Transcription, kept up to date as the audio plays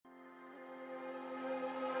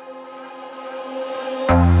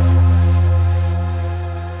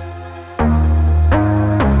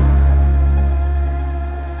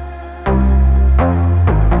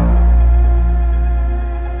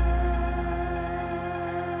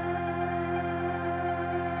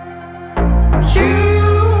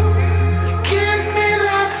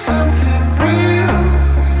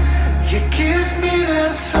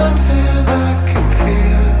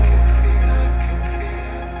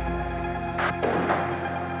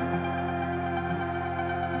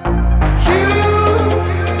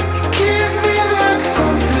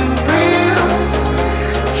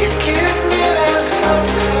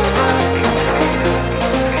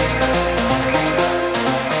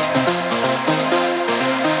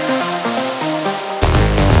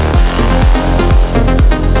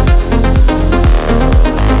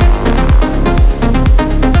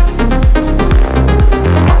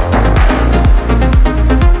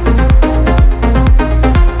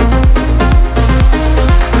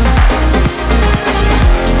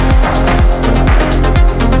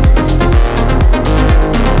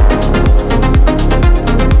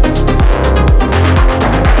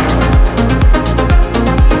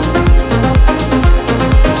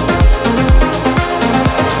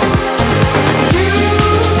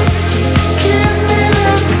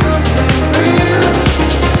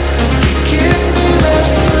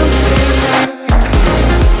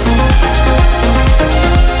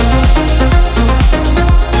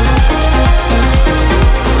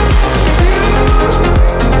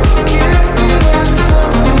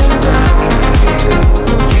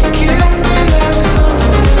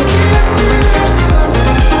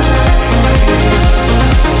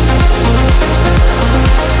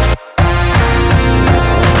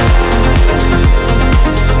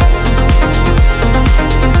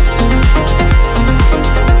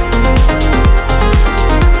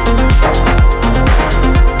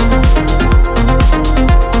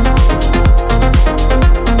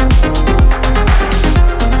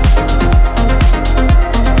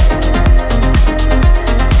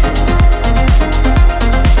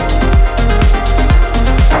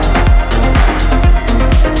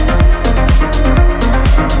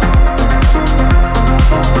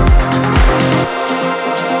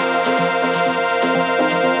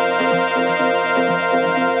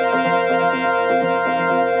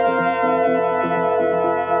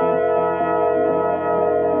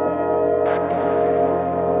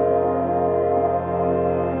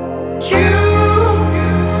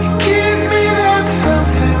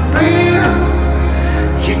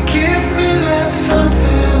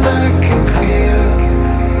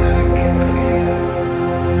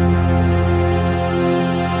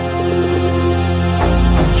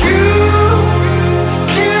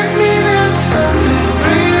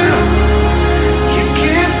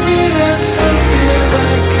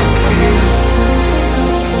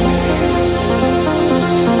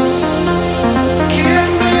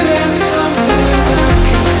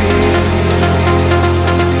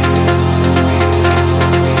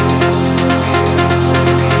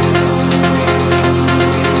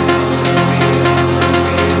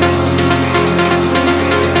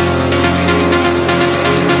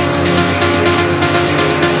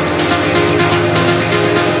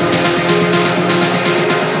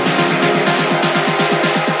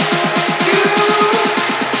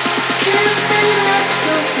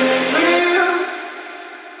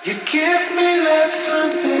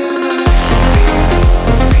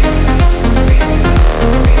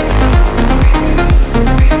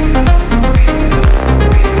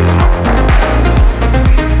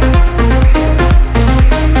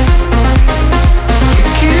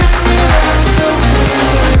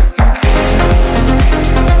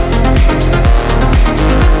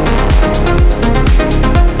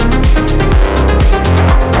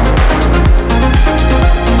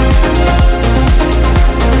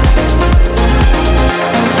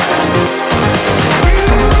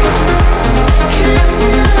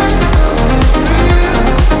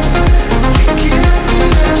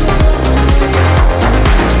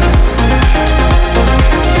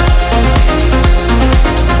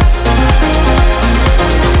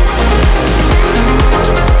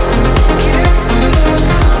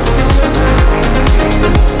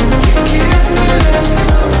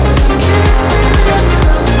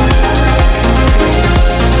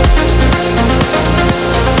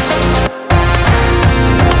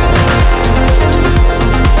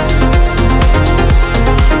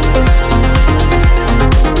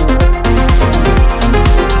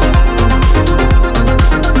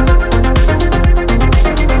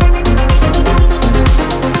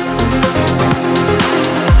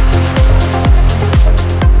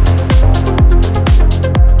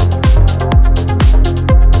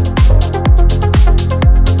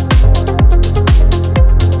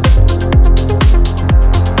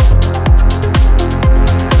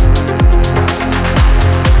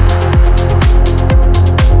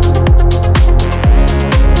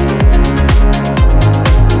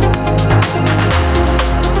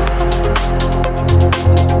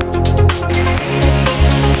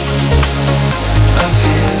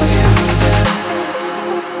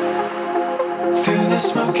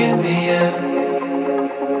smoke in the air,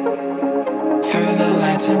 through the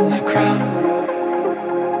lights in the crowd.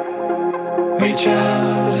 Reach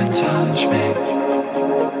out and touch me.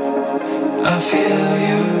 I feel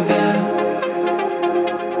you there,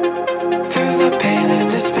 through the pain and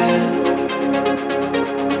despair,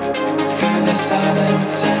 through the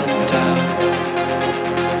silence and doubt.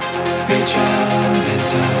 Reach out and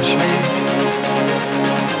touch me.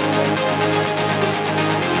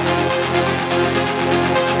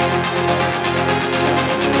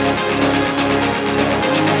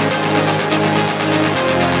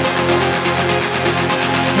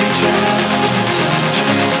 Reach out and touch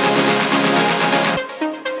me.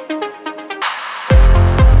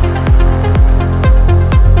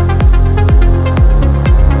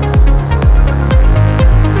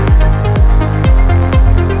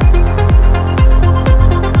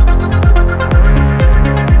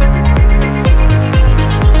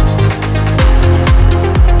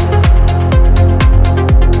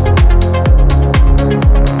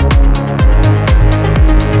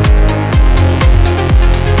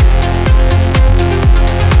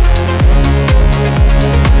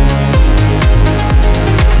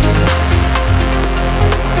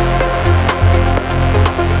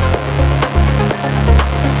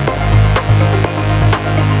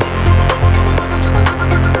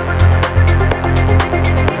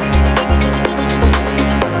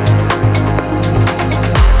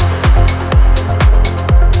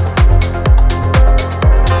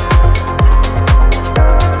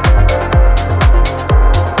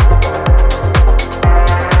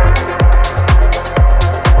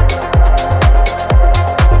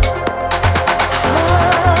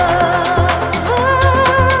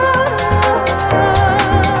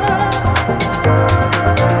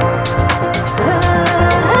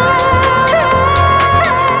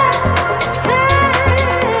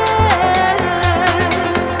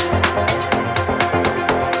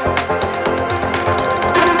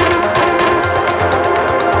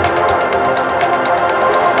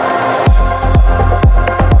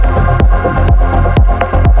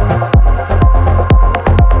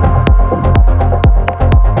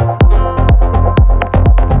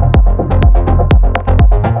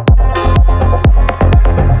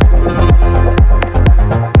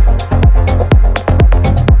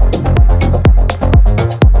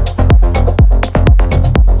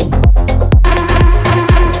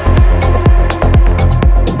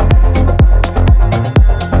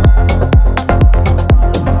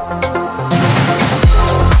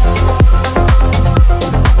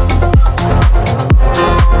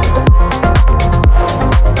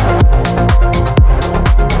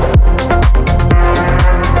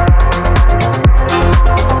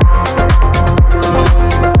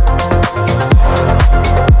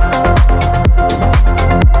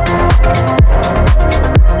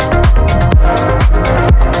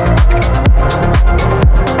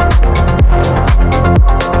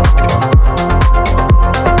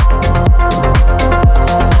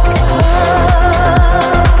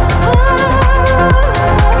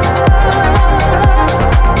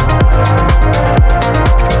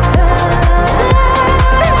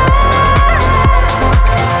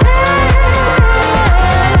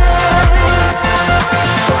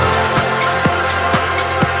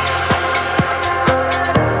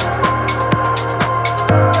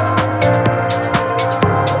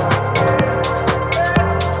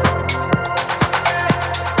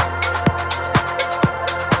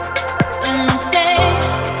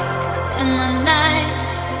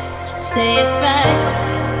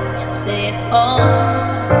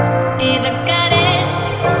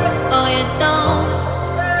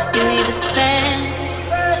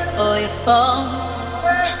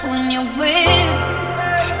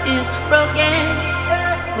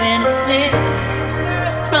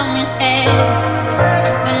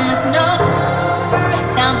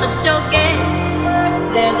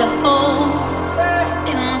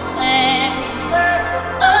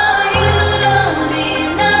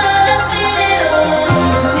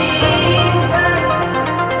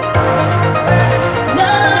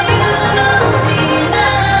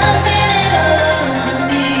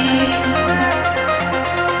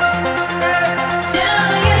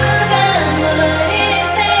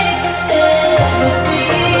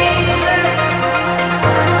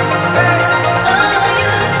 Oh,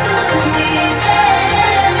 you could be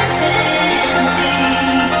everything.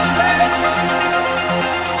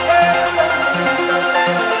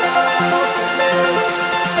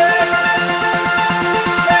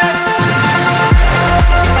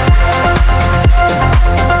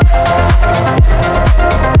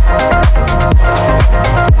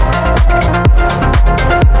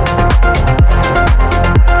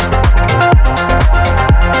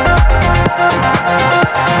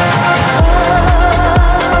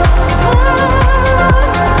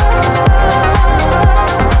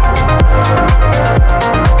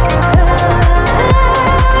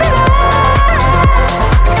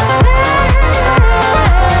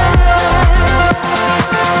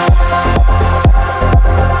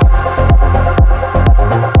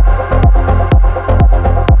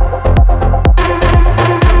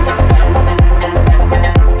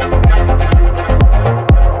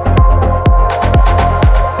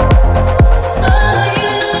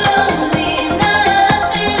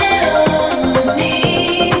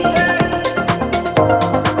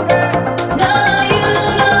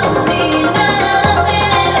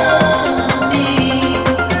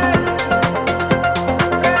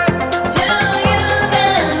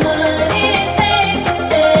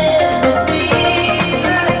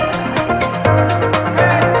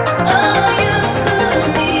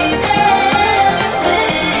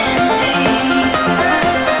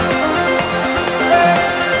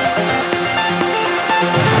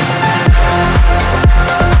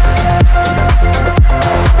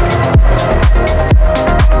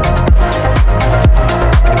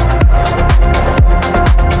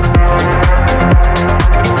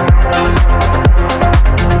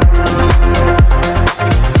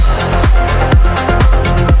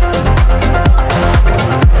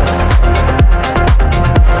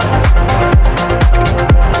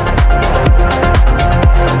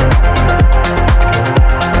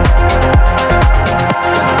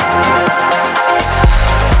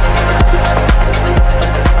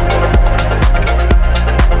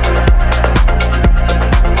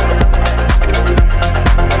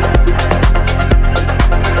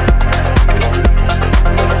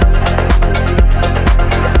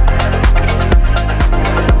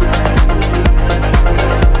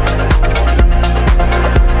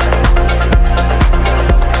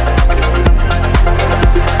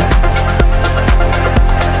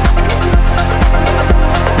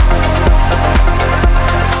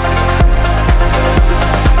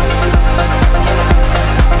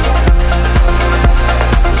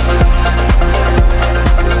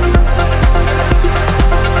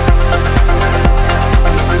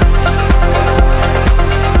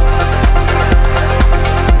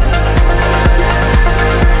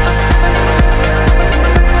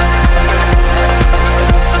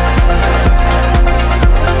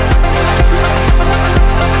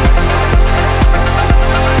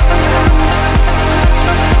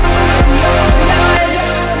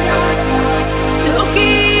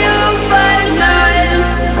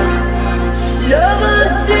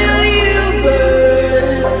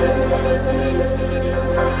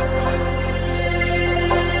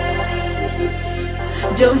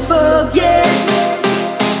 Don't forget,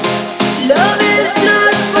 love is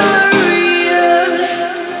not for real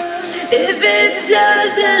if it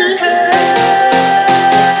doesn't hurt.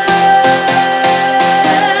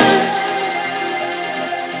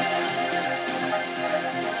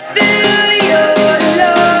 Fill your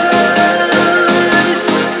lungs,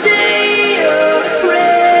 say your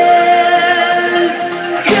prayers,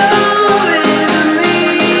 come with me.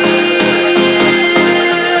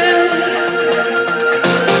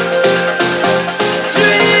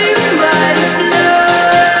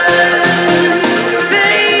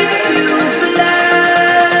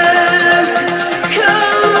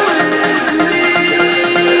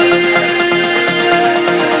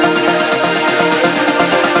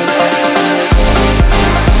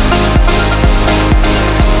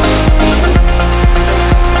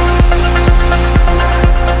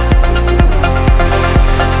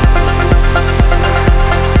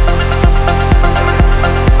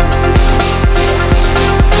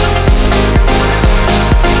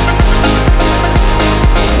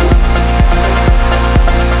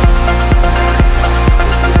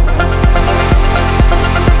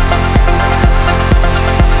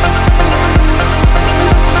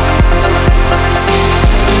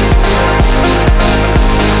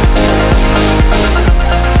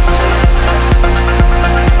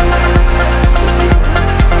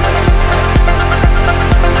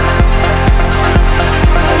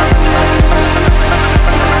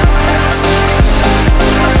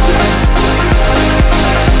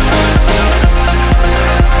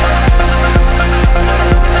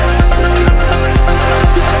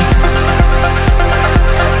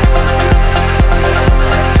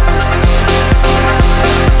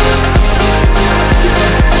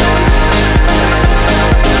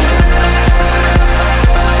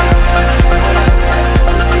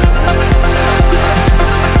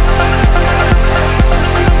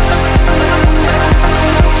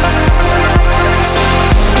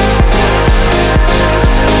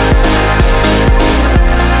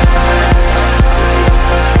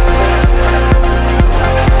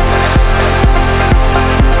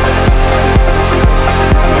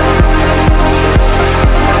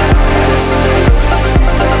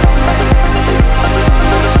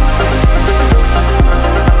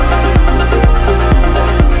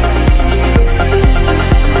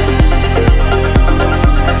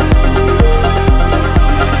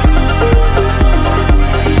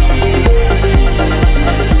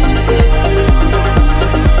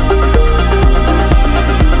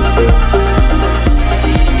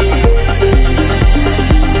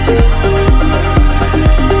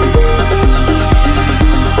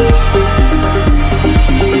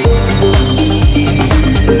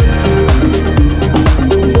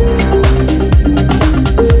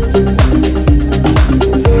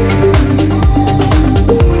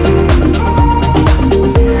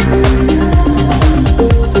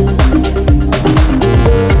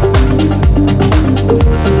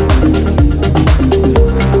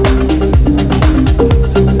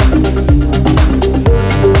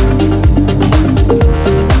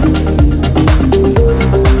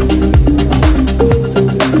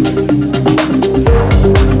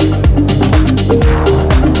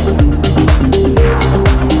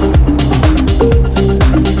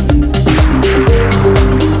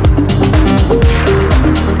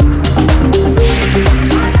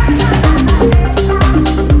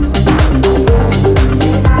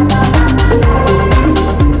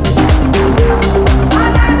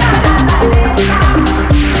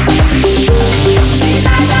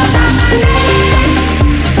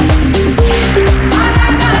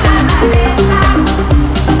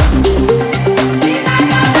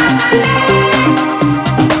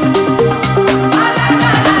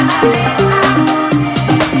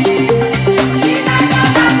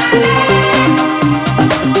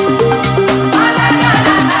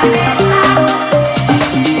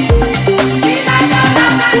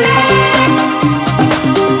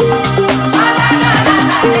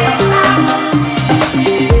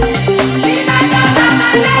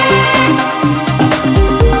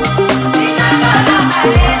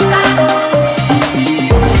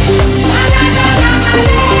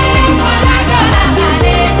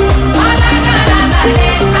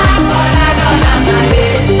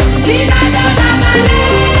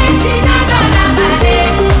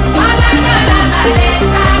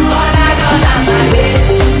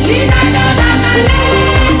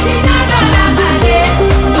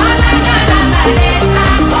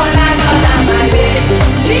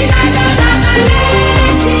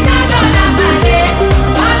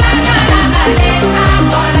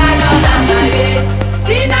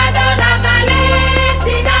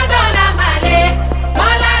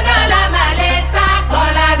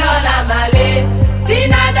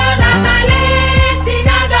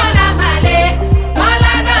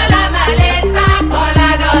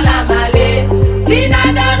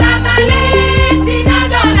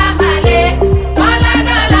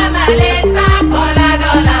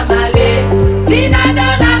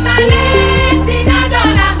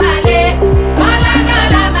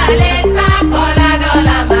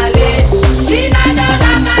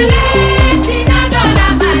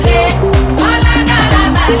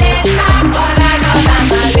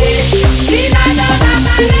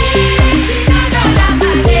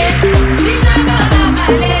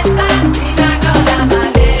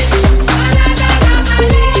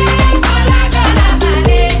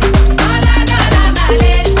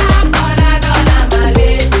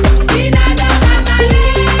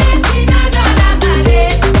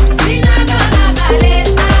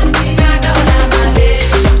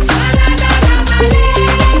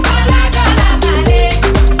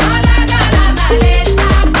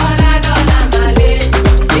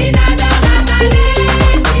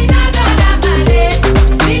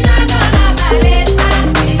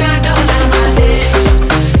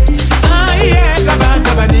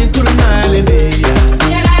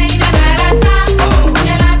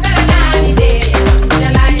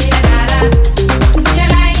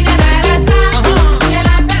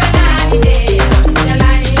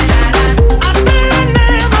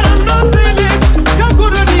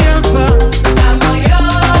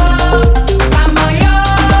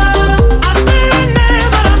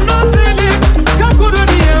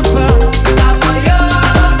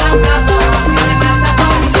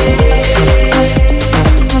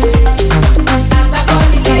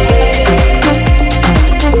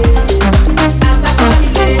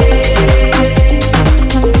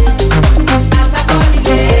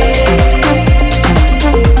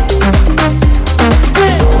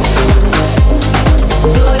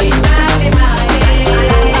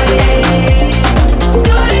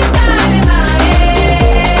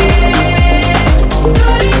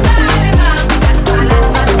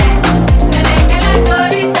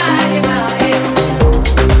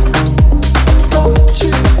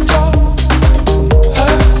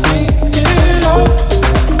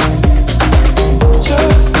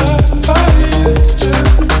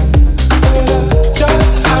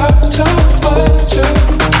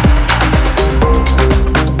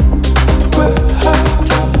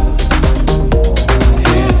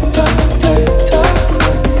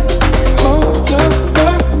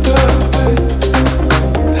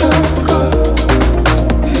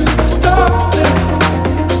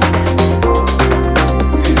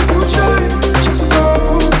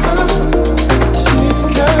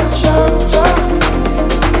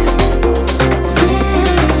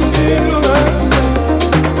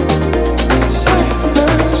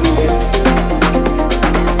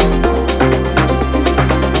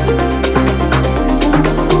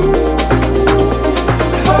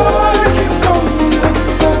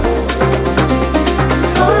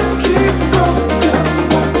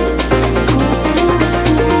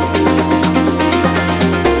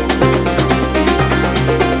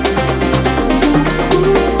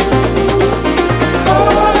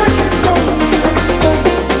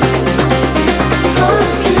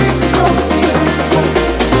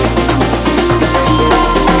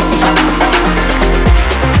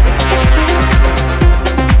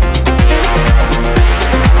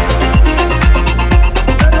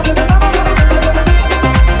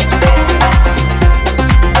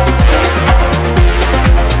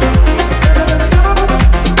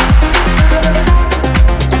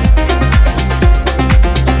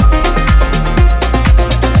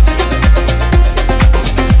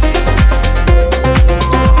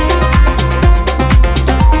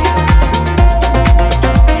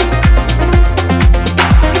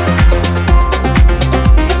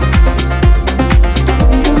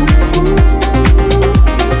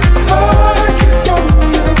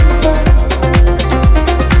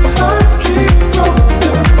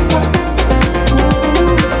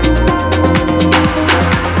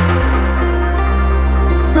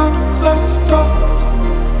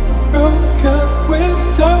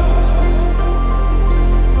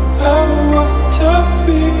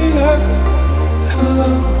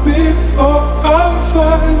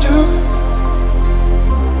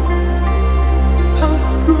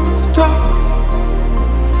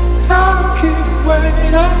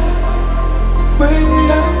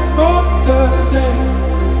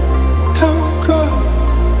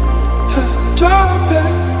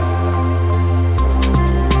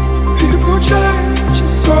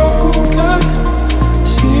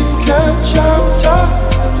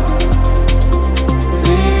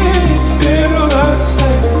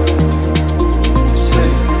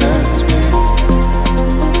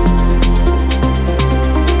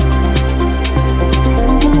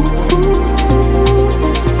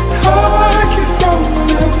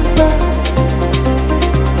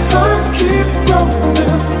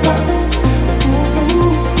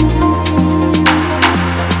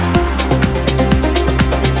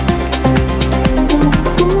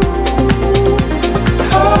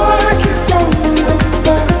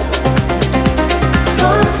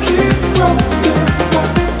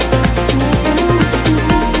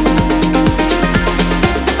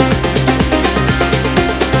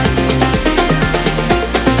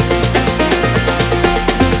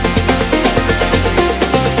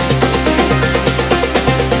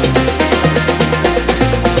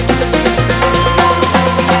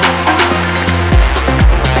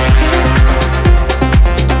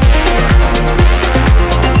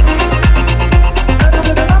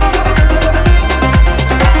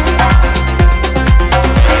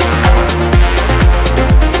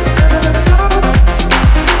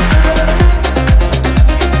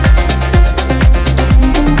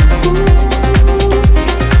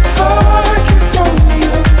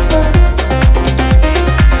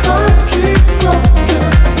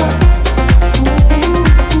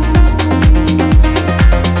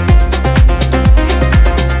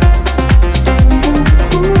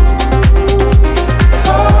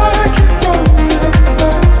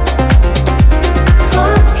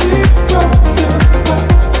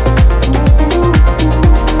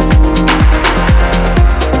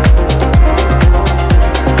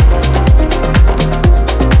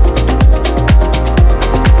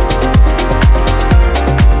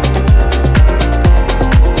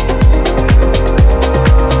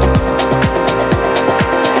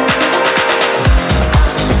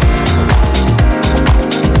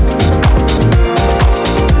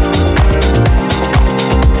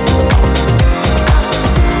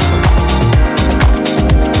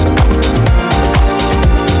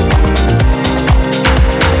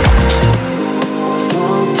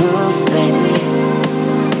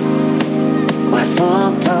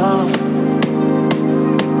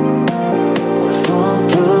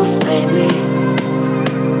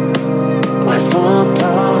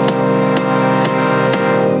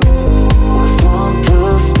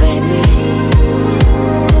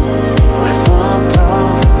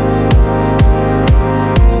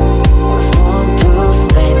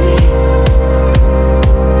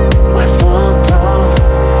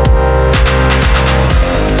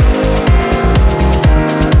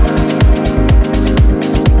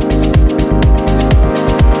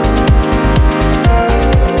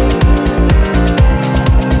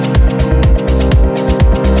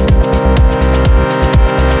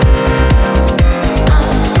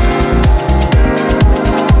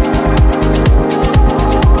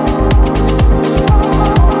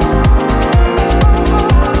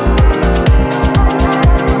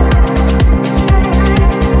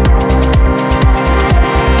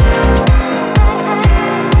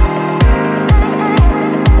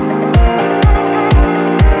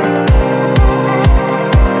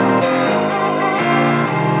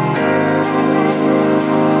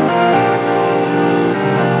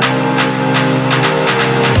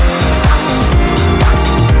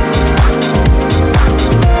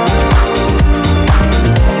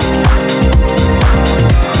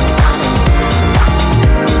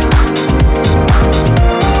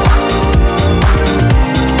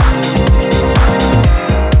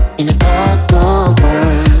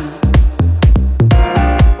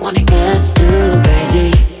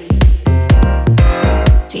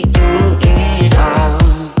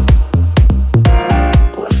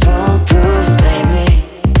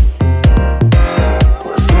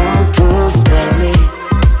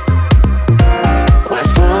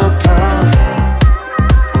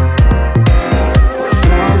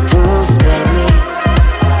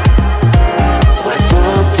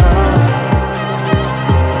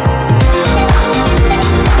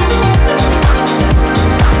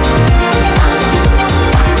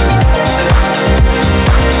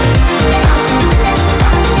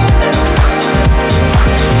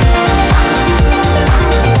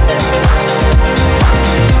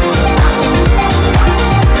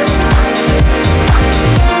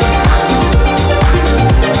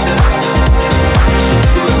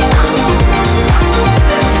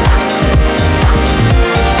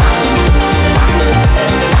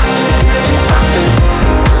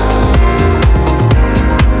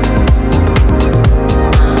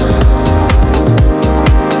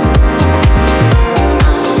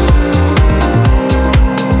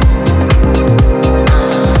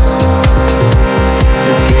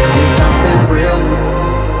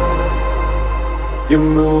 You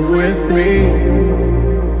move with me,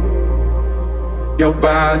 your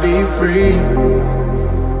body free.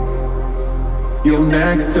 You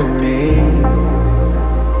next to me.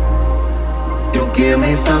 You give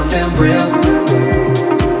me something real.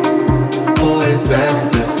 Oh, it's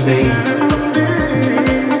ecstasy.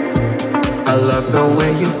 I love the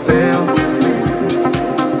way you feel.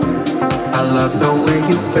 I love the way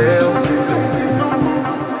you feel.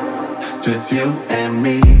 Just you and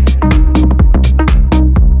me.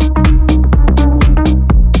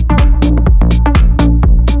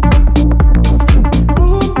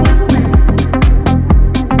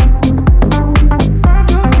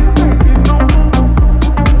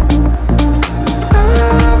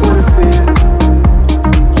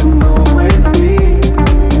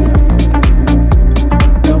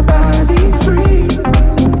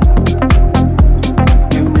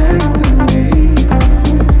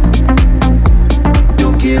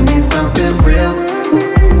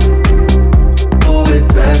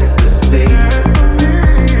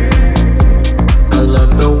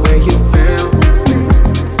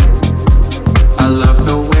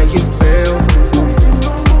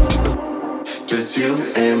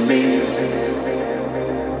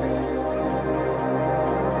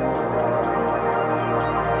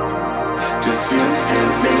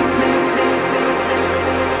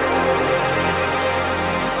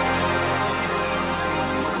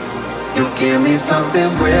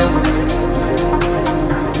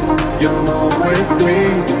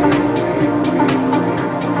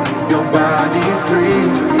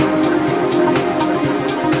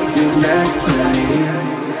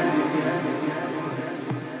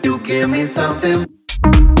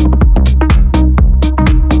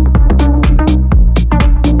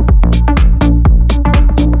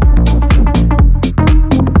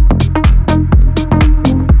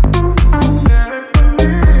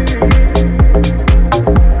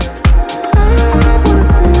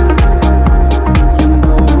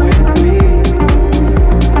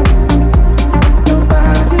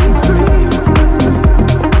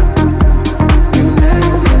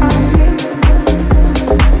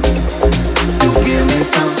 You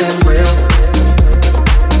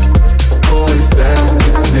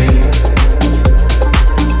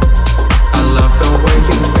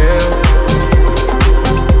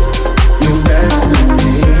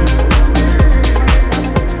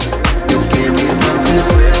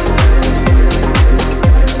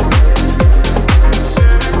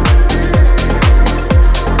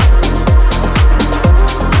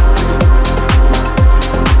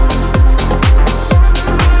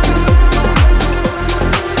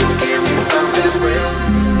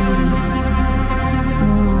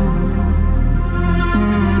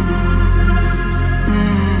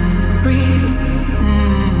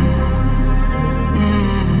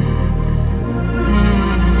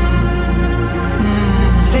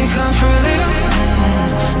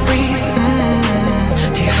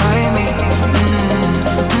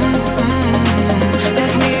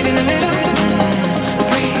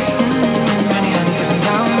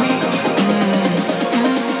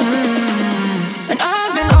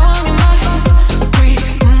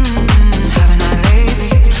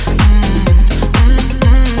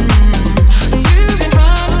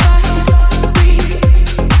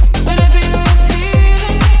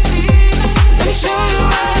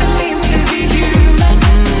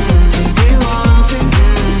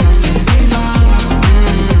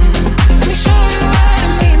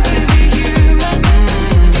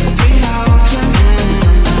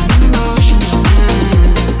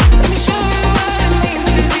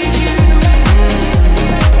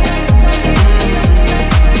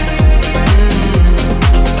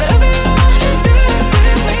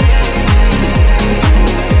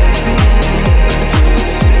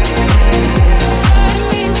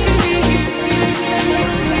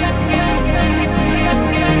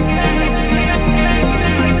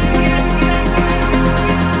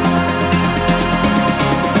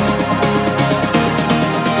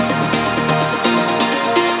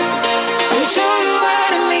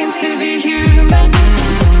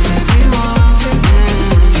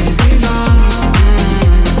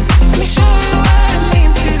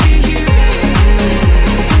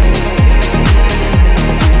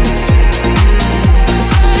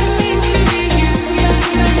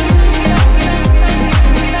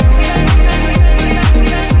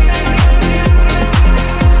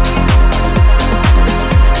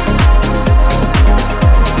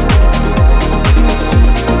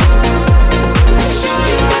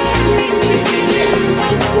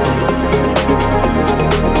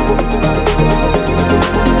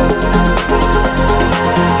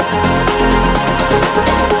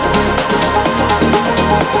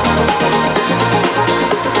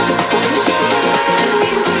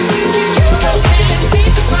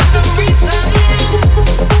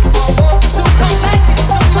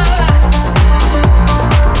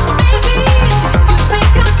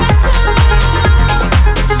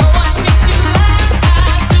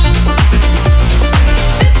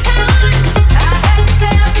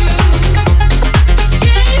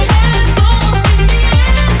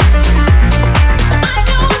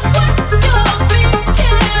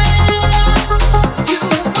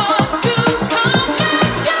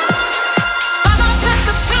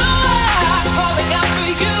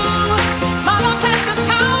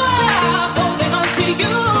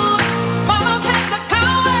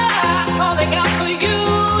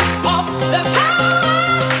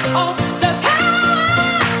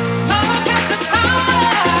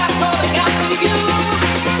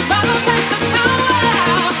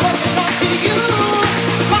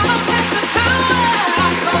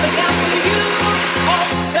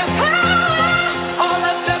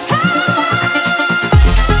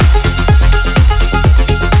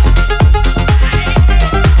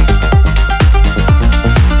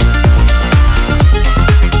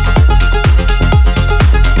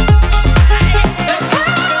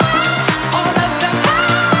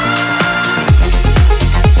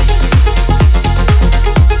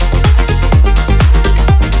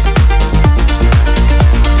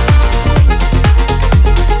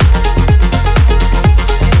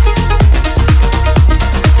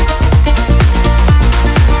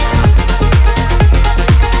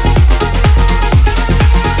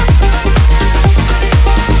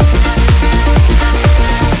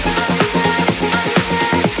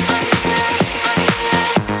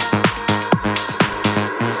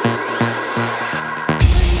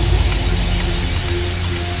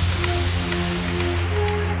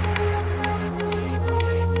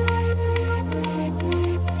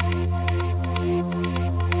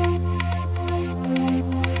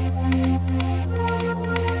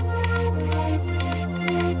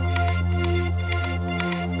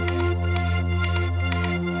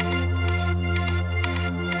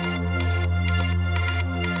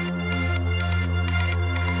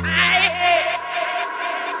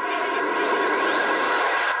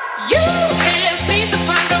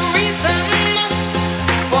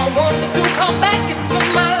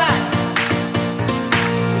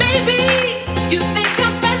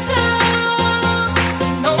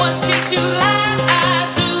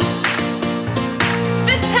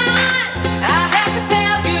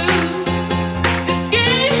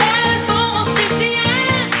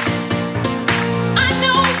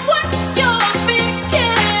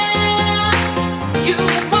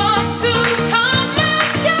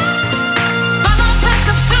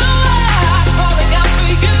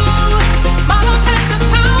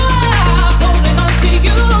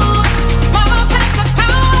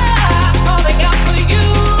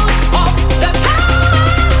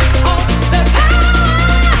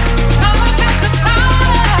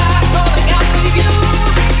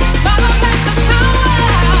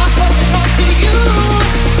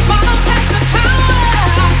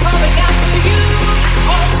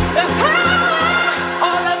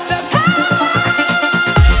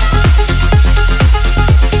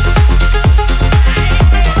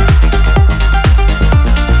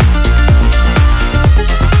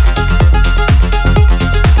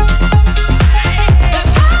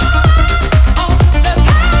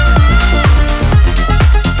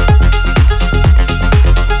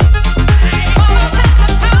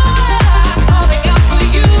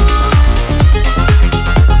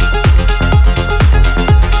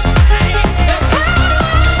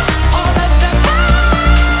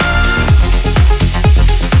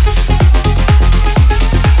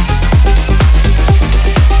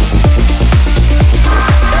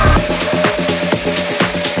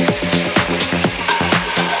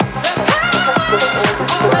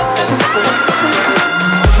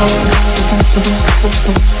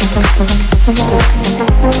Don't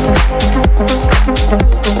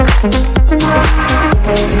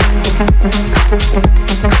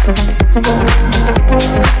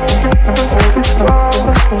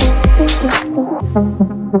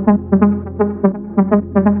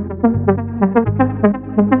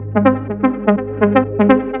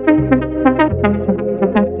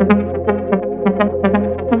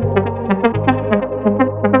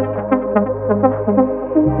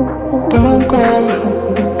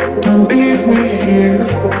go, don't leave me here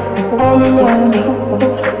all alone.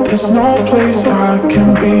 There's no place I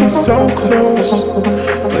can be so close,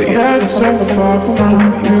 but yet so far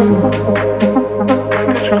from you.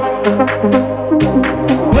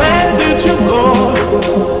 Where did you go?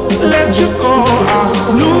 Let you go, I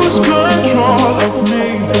lose control of me.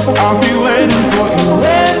 I'll be waiting for you.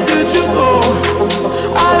 Where did you go?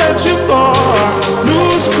 I let you go, I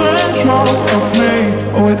lose control of me.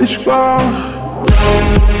 Where did you go?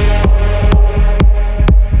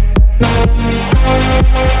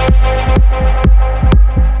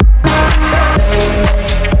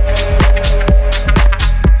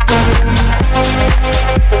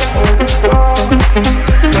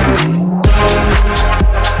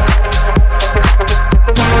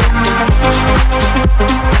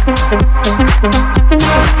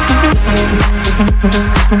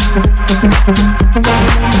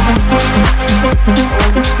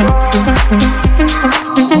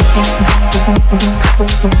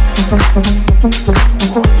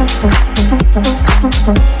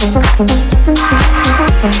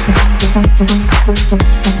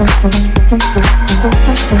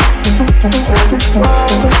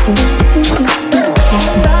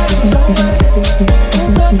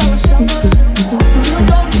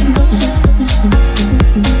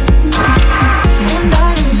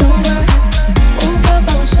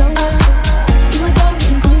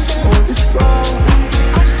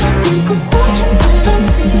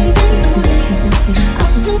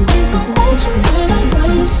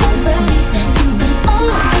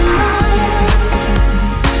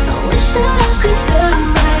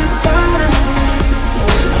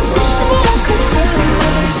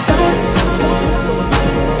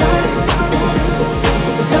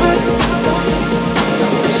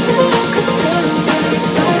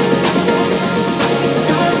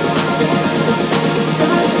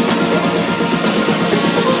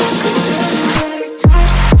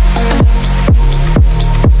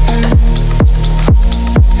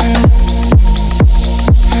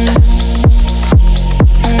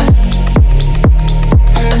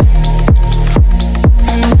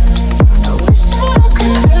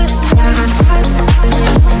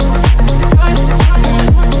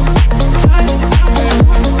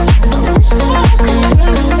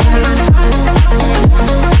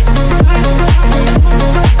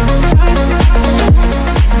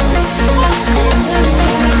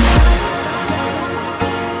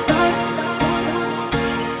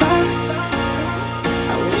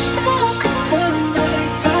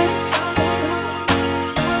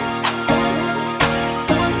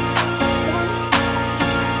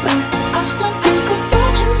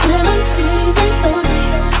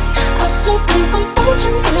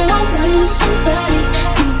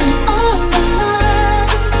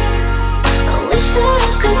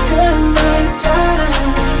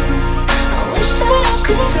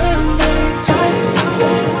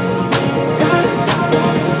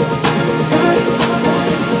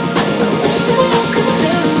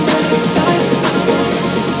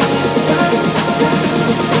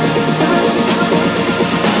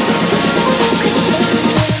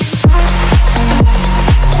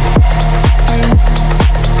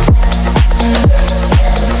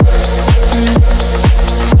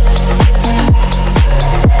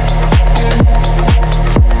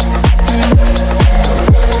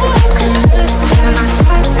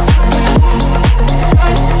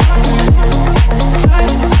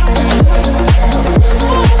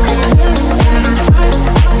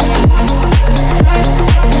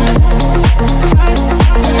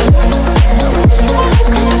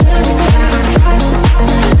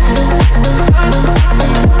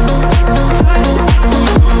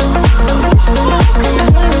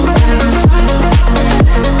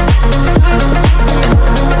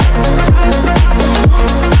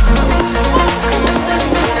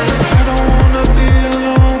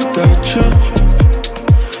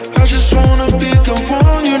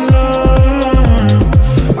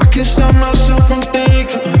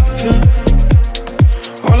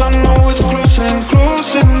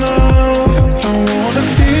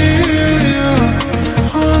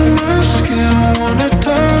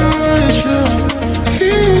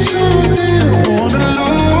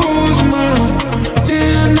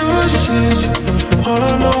 is, all I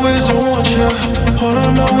know is I want you. All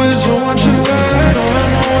I know is I want you bad. All I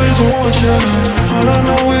know is I want you. All I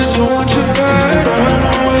know is I want you bad. All I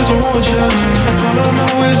know is I want you. All I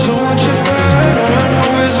know is I want you bad. All I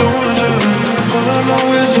know is I want you. All I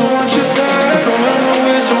know is I want you bad. All I know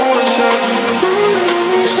is I want you. All I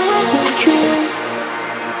know is I want you.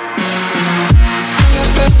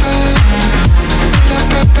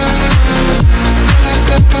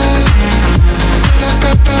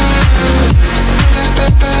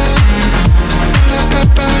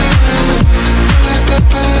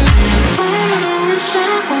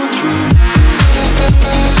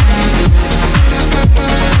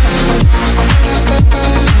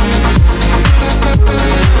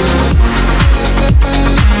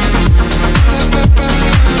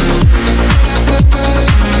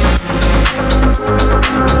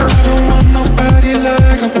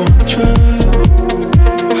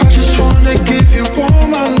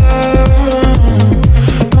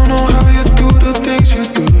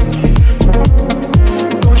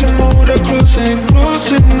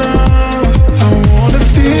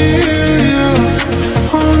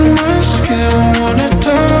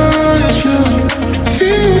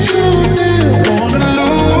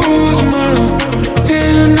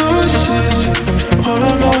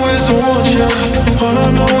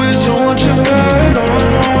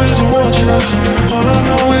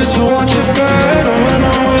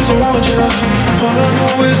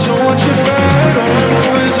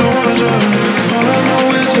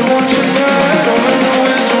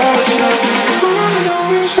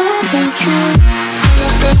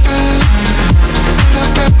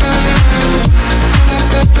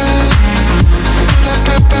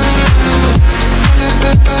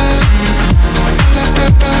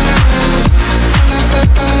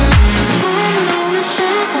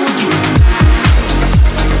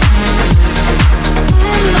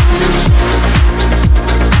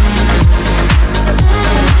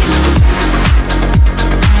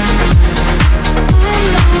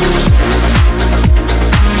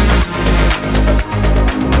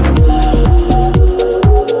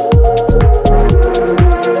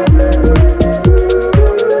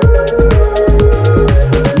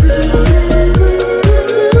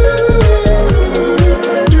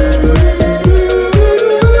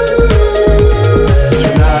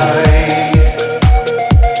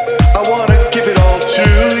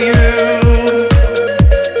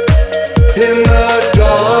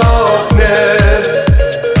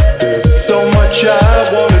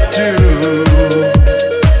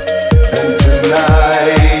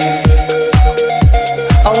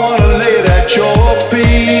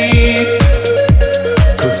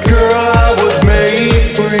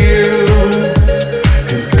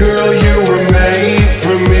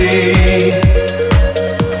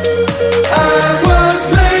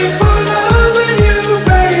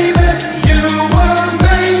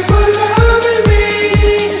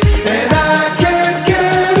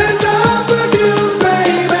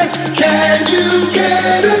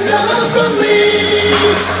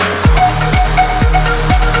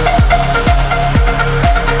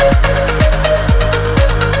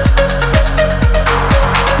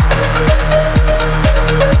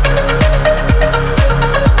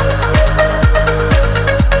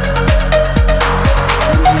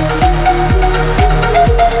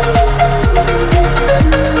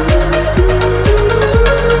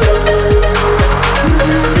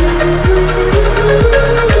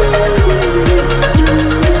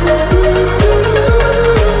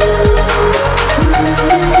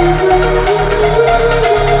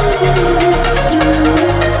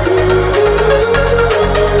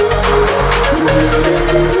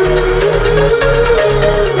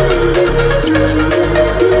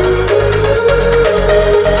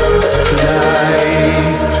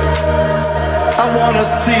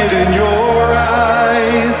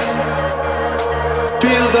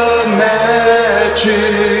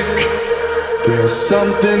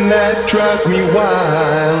 something that drives me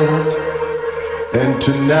wild. And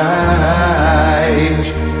tonight,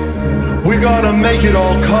 we're gonna make it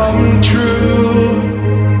all come true.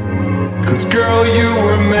 'Cause girl, you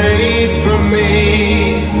were made for me.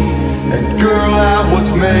 And girl, I was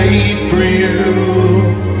made for you.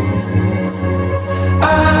 I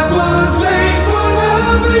was made for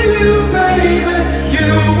loving you, baby.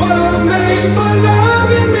 You were made for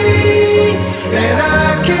loving me. And I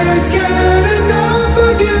can't get enough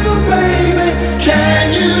of you, baby. Can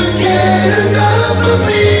you get enough of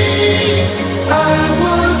me? I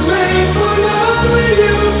was made for loving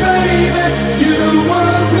you, baby. You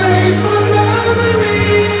were made for loving me.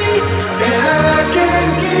 And I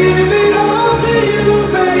can't give it all to you,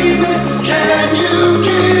 baby. Can you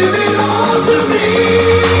give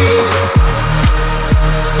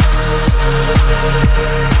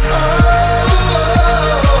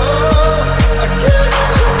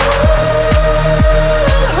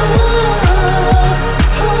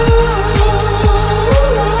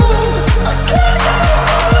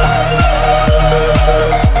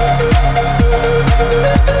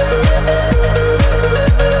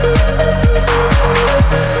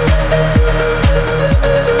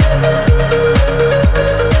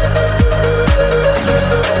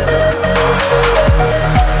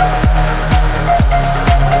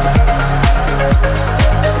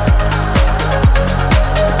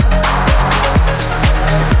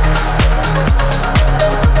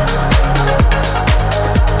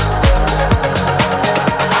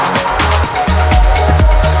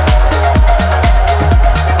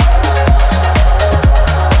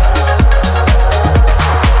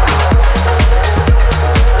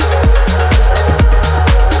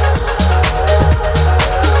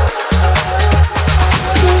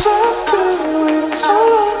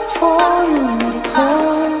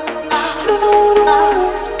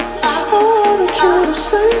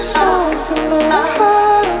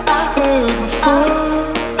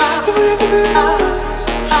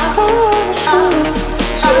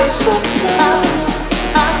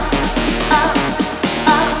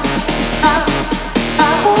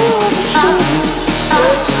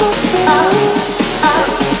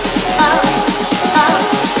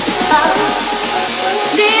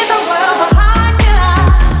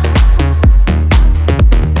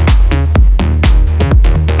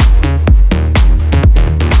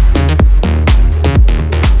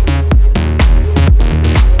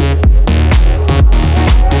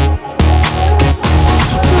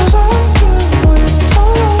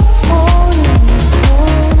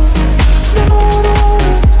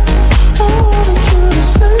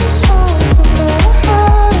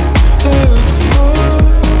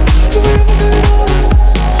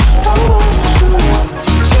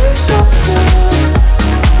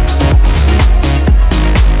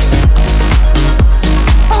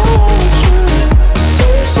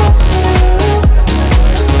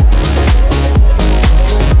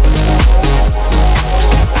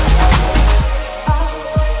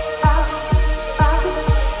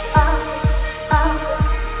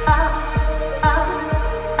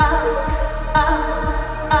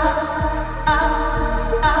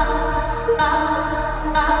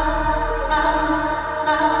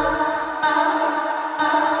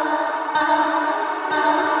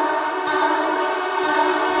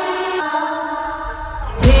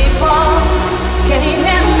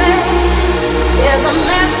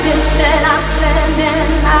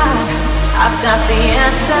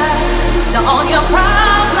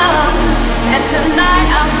tonight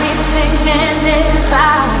I'll be singing it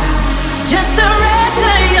loud. Just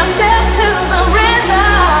surrender yourself to the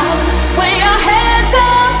rhythm. When your hands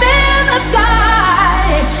up in the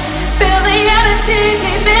sky, feel the energy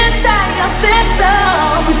deep inside your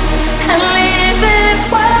system, and leave this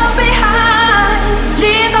world behind.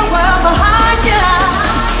 Leave the world behind you.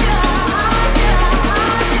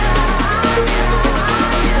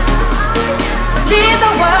 Leave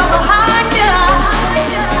the world behind you.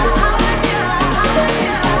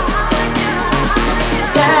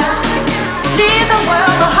 Yeah. Leave the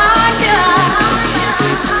world behind you.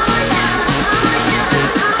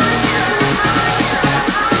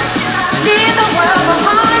 Leave the world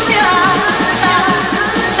behind you.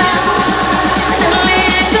 And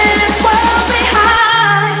leave this world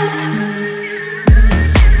behind.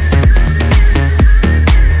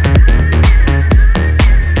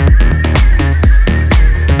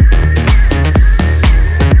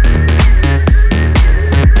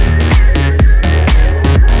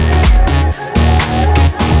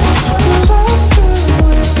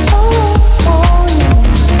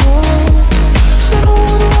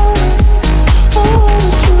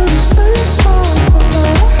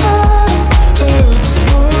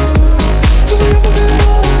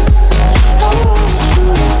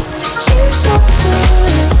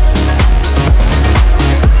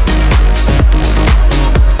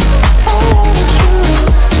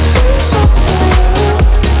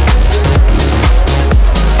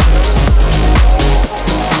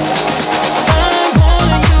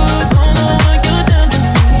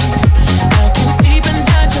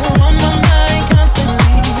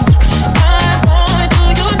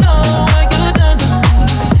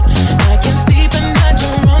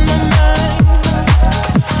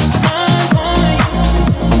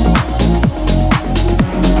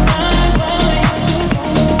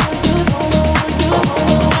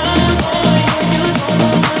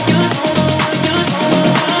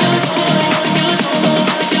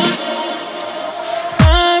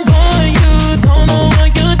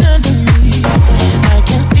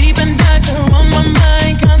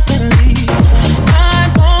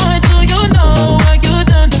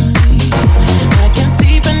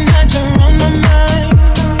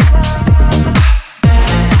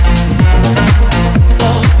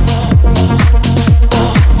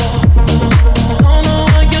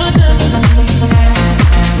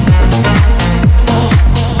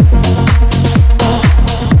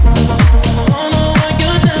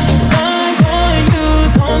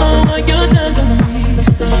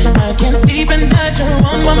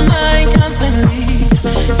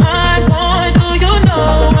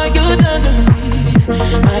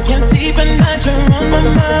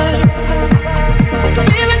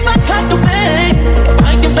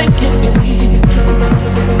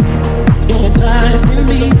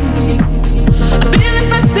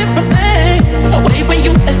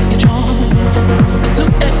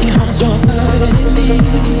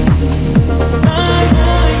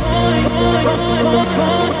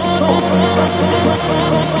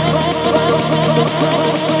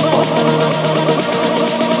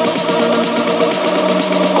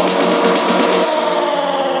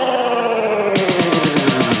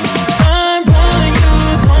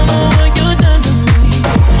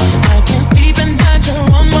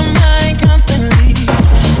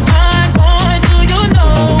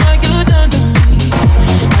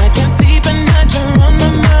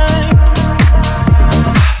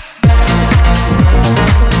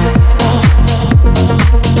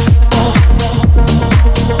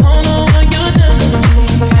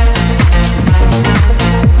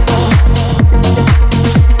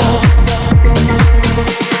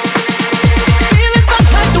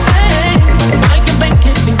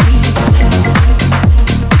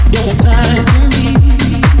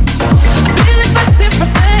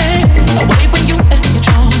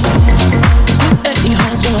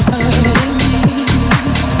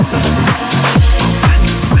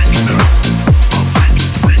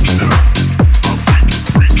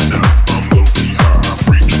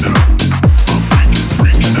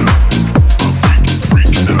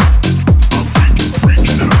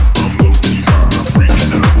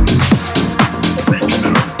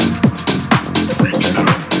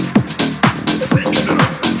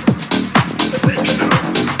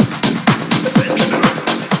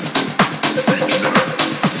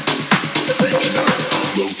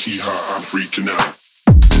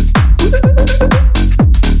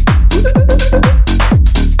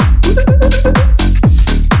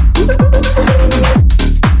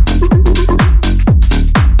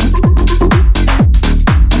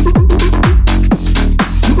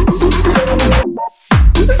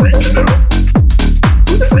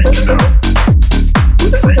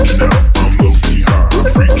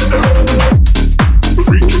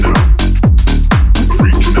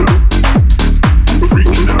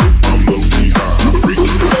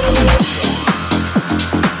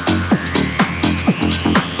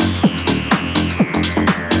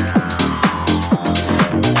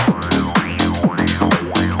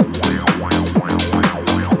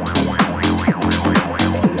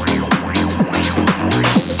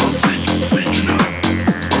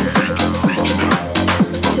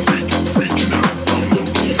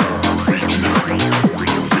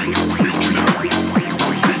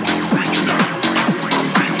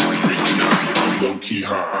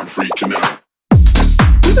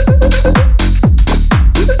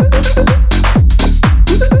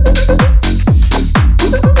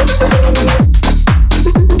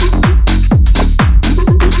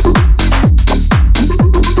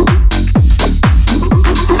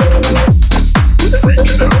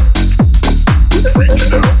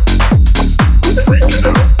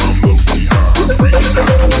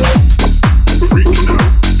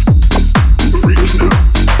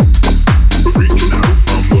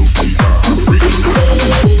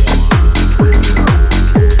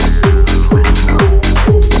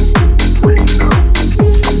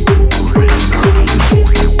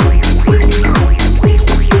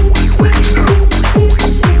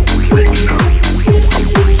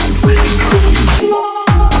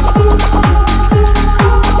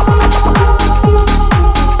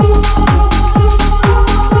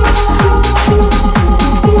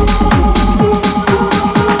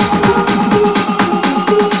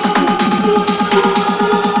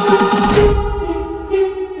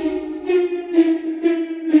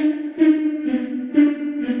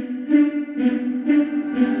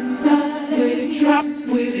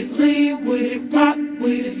 with it, lean with it, rock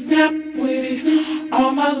with it, snap with it.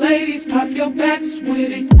 All my ladies, pop your backs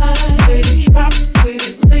with it, line with it, drop with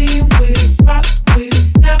it, lean with it, rock with it,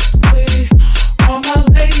 snap with it. All my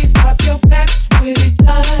ladies, pop your backs with it,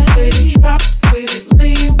 line with it, drop with it,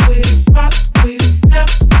 lean with it, rock with it, snap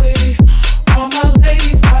with it. All my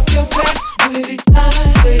ladies, pop your backs with it,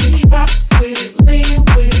 line with it, drop with it, lean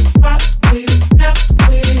with it, rock with it, snap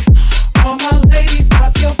with it. All my ladies,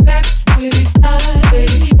 pop your backs with it, line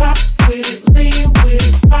with it, drop with it, lean with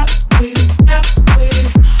it, rock with it, snap with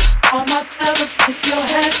it. All my fellas, take your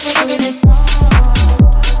hands.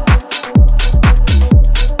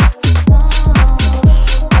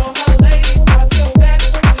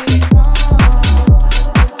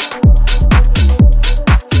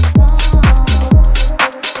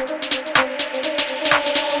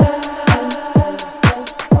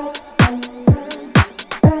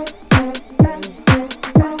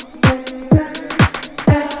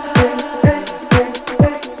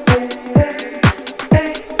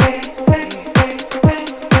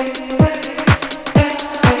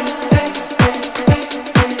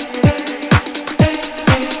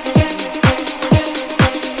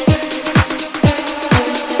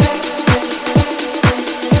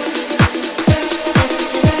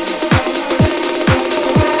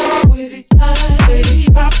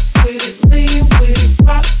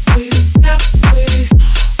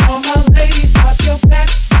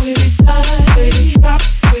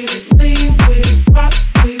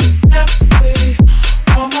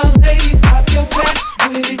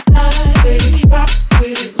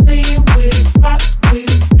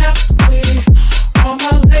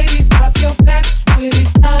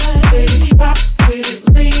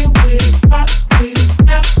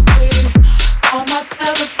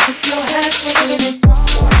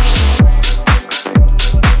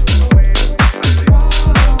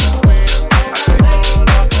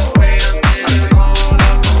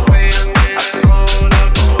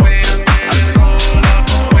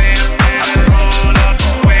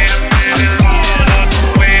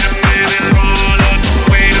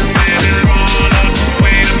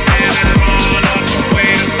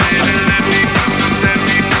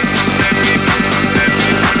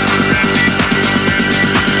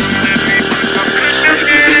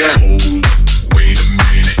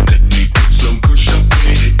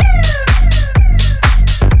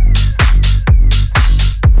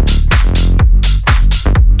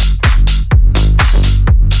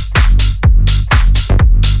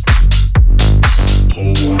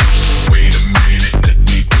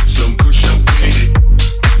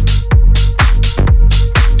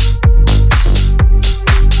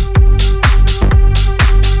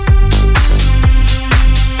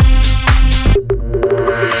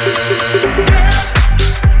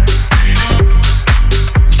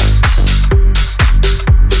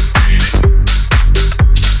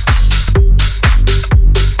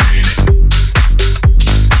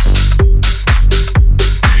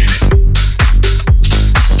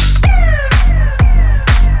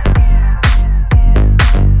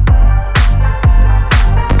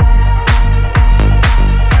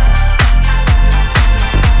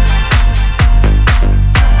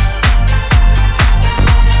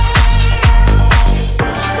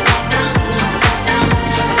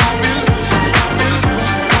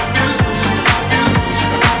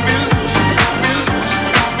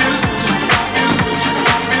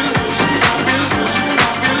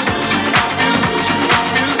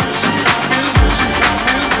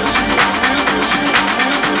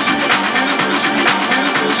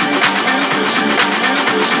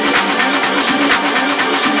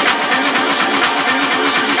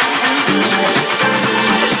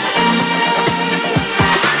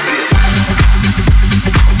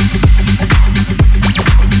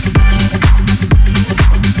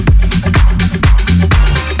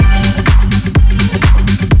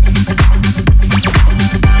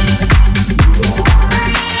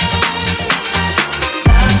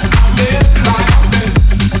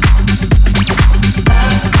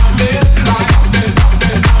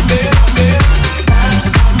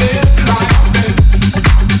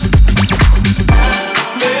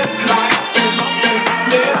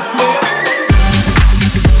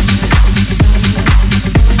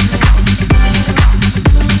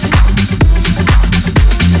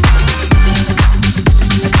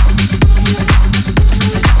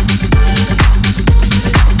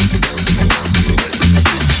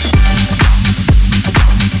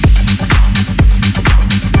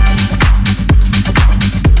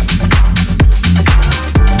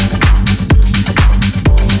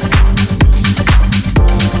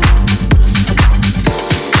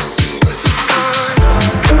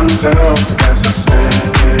 myself as I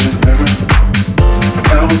stand in the mirror. I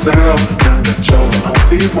tell myself now that you're the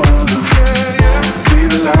only one. See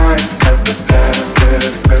the light as the past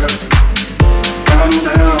gets clearer. I know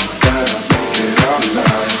now that I'll make it out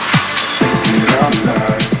alive. Make it out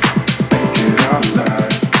alive. Make it out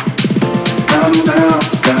alive. I know now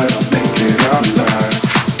that I'll make it out alive.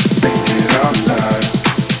 Make it out alive.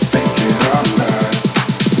 Make it out alive.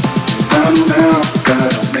 I know now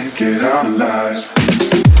that I'll make it out alive.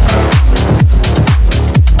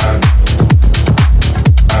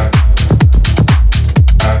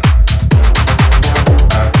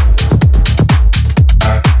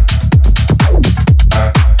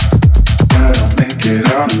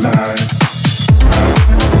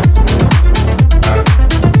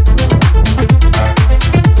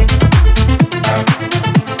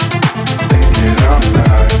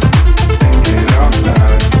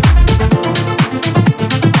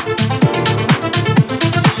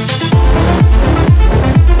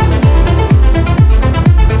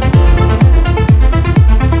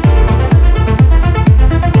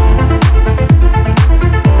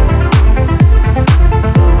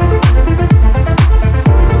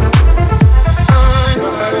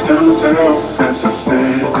 As I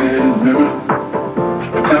stand in the mirror,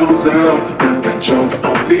 I tell myself now that you're the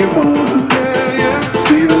only one.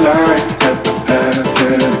 See the light as the past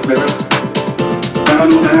gets clearer. I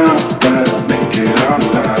know now that I'll make it out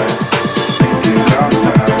alive. Make it out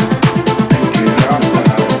alive. Make it out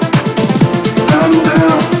alive. I know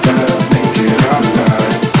now that I'll make it out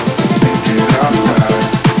alive. Make it out alive.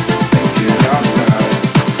 Make it out alive.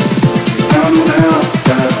 I know now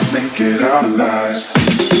that I'll make it out alive.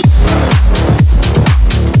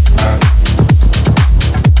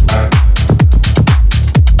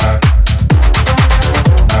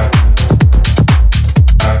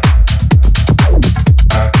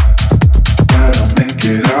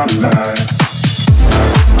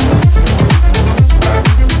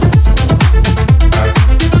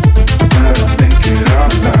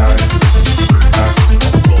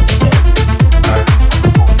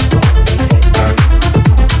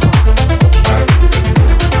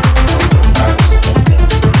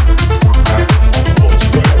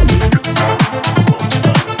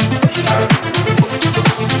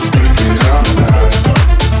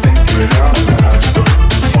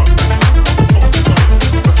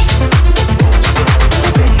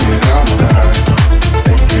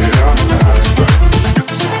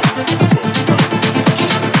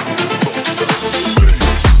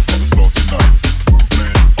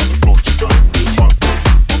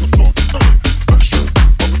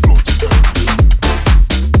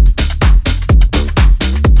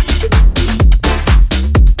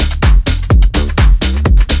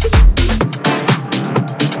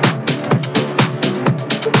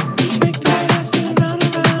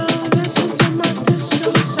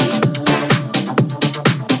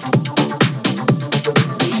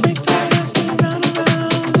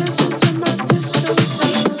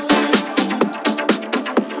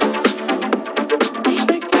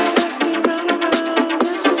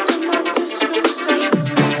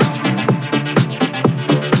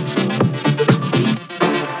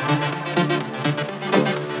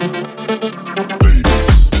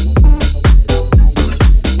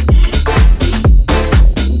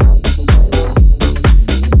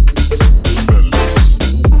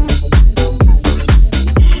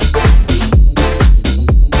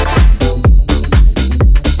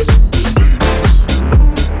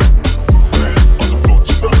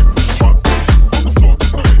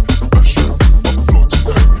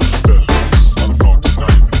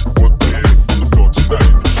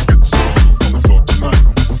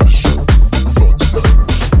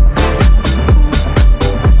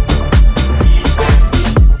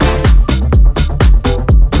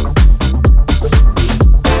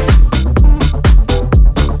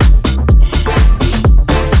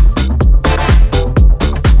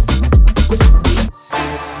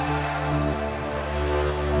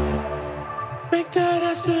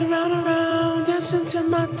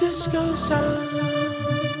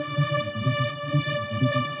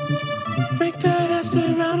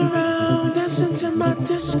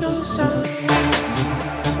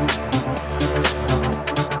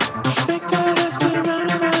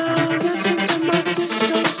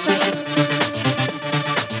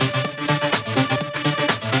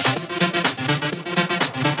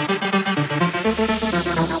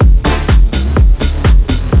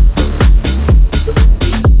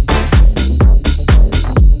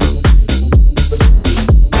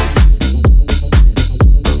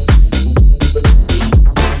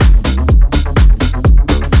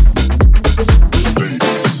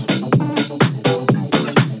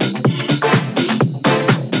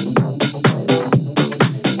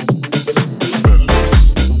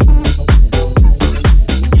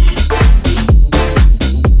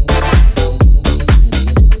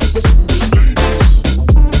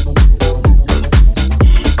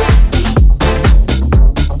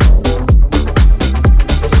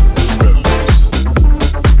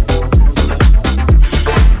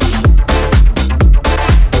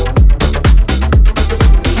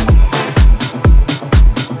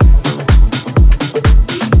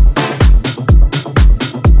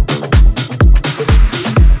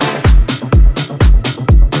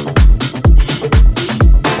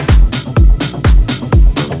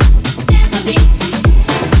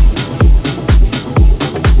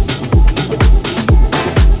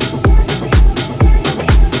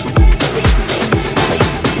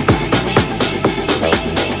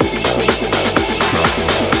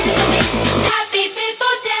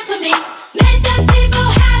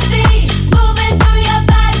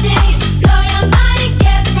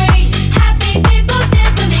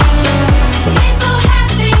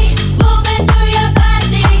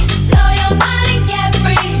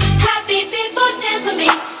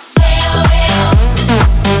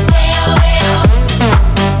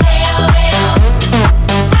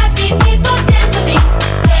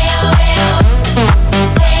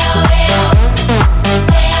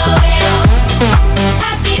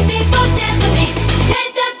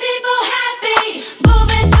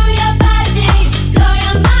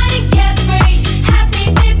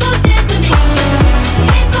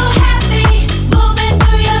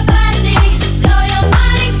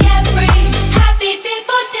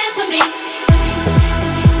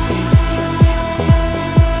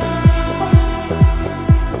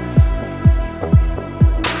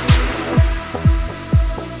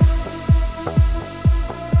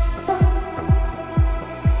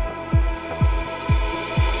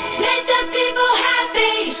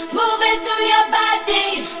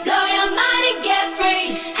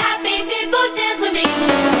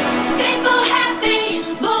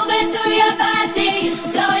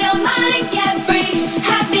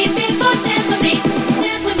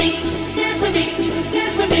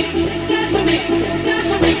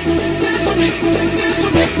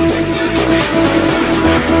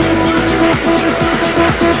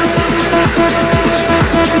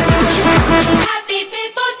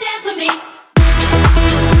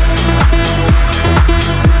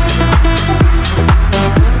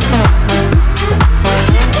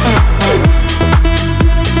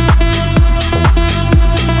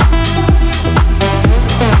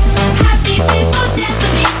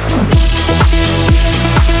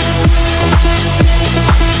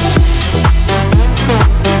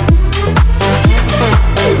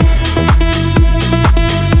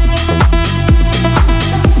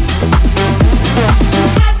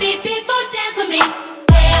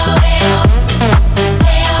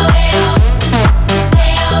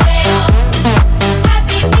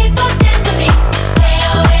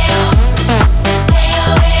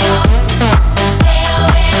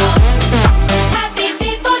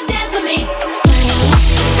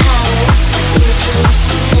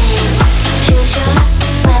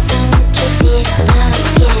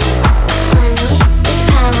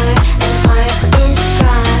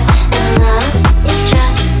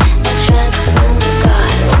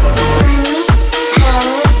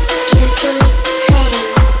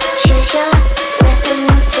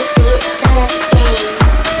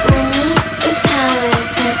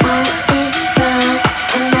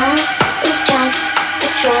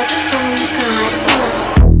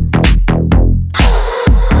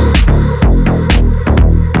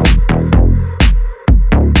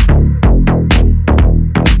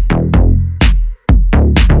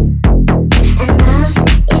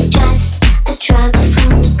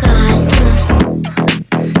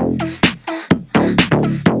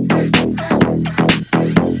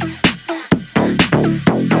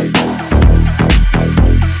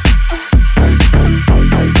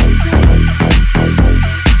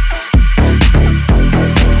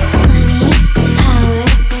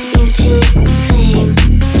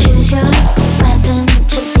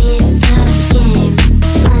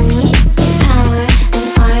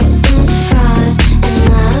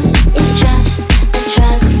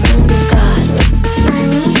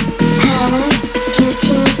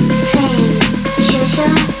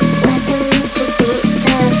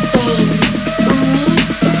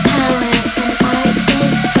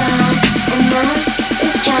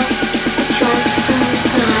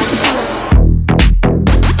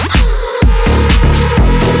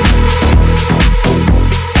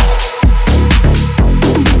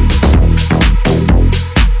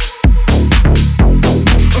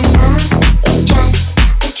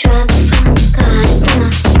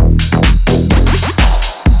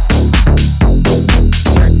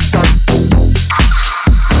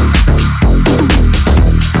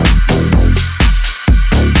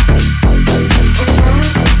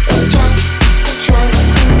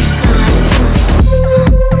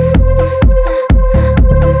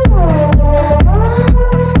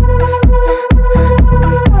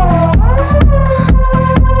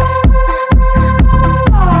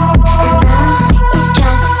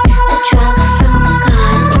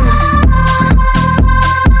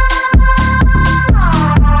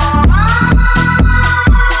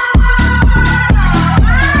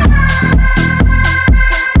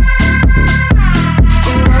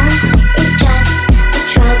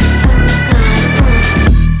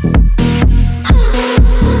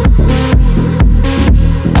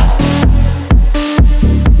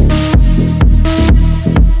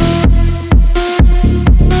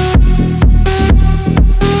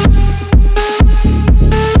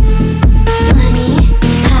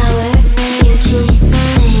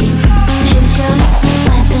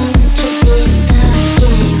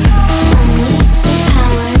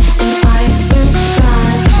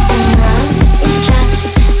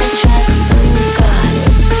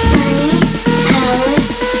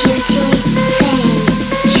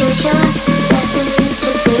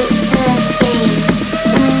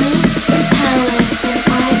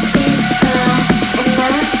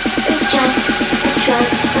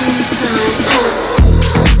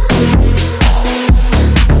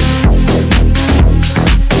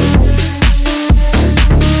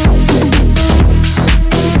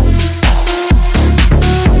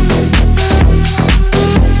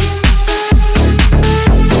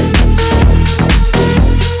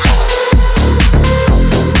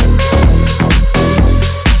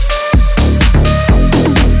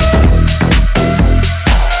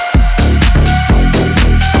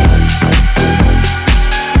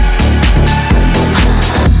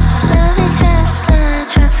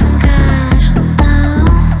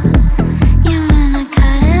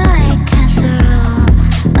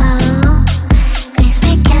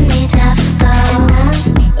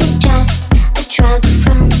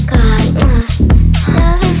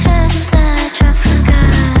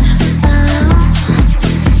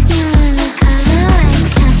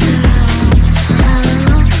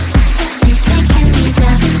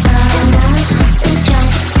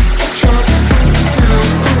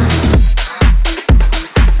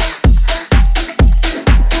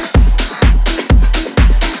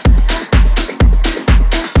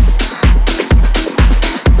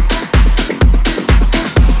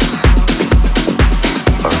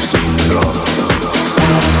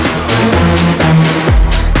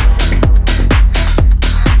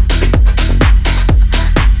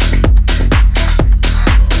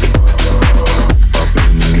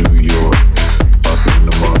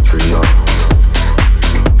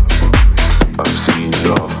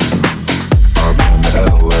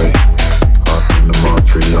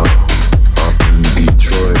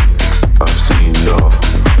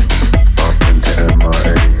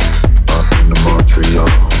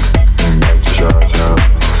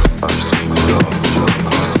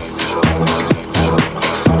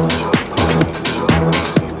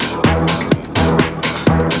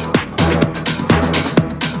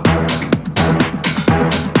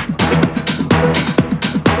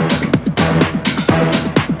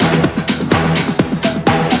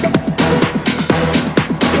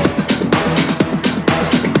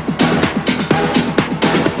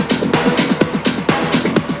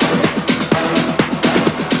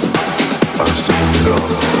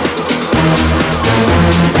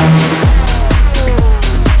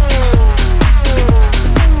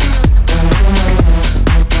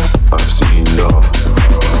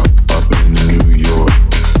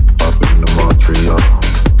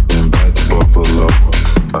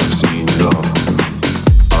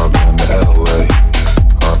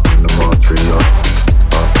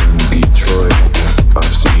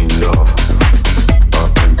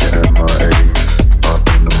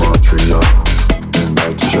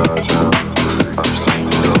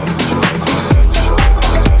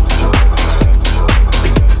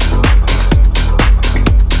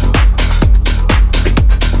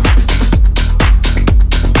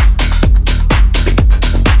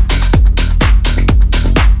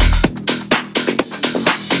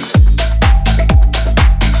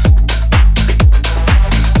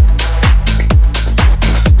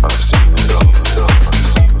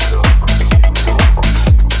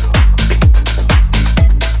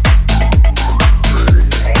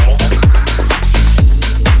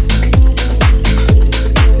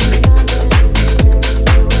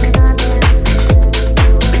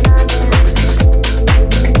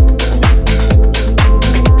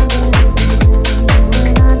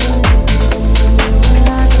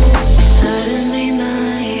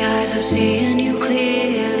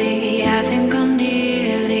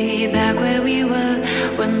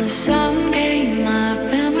 when the sun came up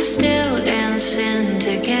and we're still dancing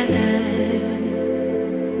together.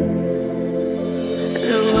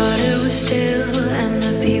 The water was still and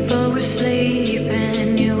the people were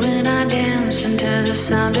sleeping. You and I danced until the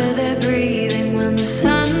sound of their breathing. When the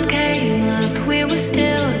sun came up, we were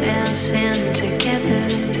still dancing together,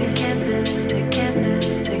 together, together,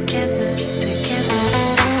 together, together.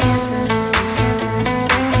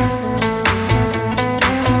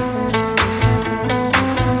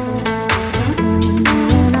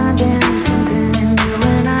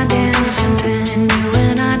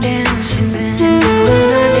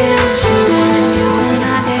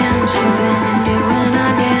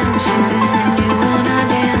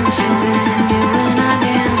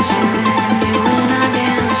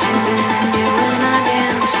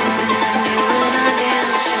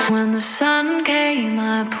 When the sun came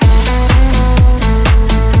up,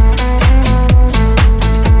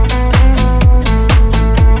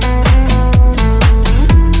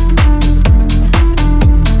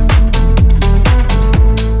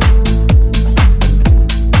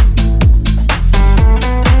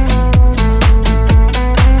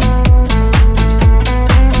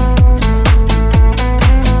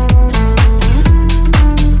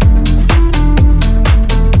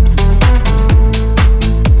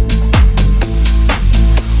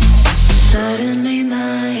 suddenly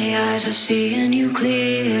my eyes are seeing you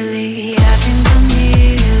clearly. I think I'm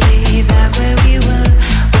nearly back where we were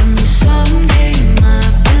when the sun came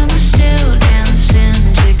up and we're still dancing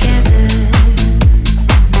together.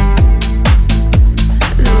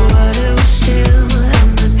 The water was still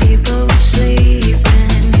and the people were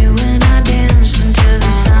sleeping. You and I danced until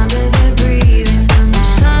the sound of their breathing. When the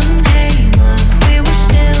sun came up, we were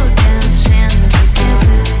still dancing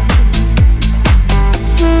together.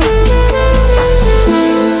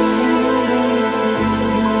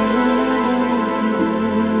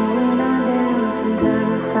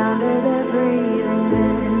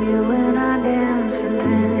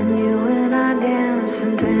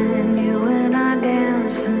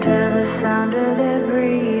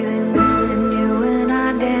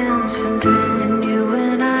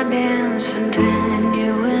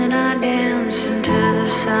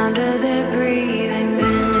 Sound of their breathing,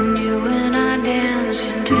 then you and I dance,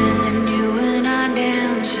 and then you and I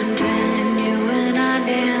dance, and then you and I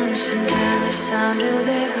dance until the sound of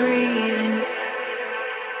their breathing.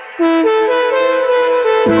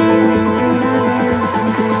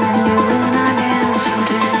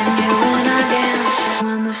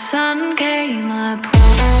 When the sun came up.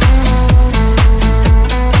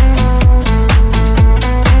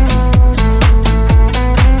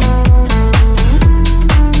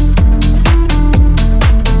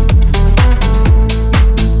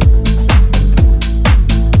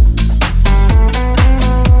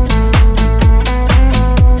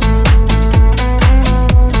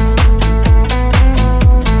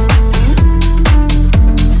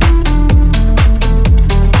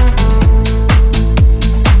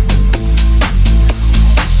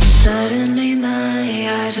 Suddenly my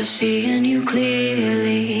eyes are seeing you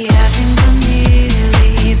clearly. I think I'm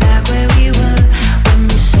nearly back where we were when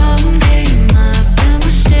the sun came up and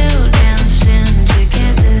we're still dancing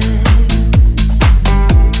together.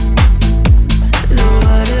 The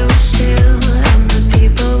water was still and the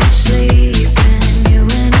people were sleeping. You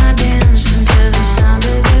and I danced until the sound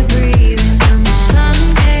of their breathing. When the sun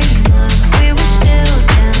came up, we were still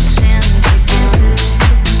dancing together.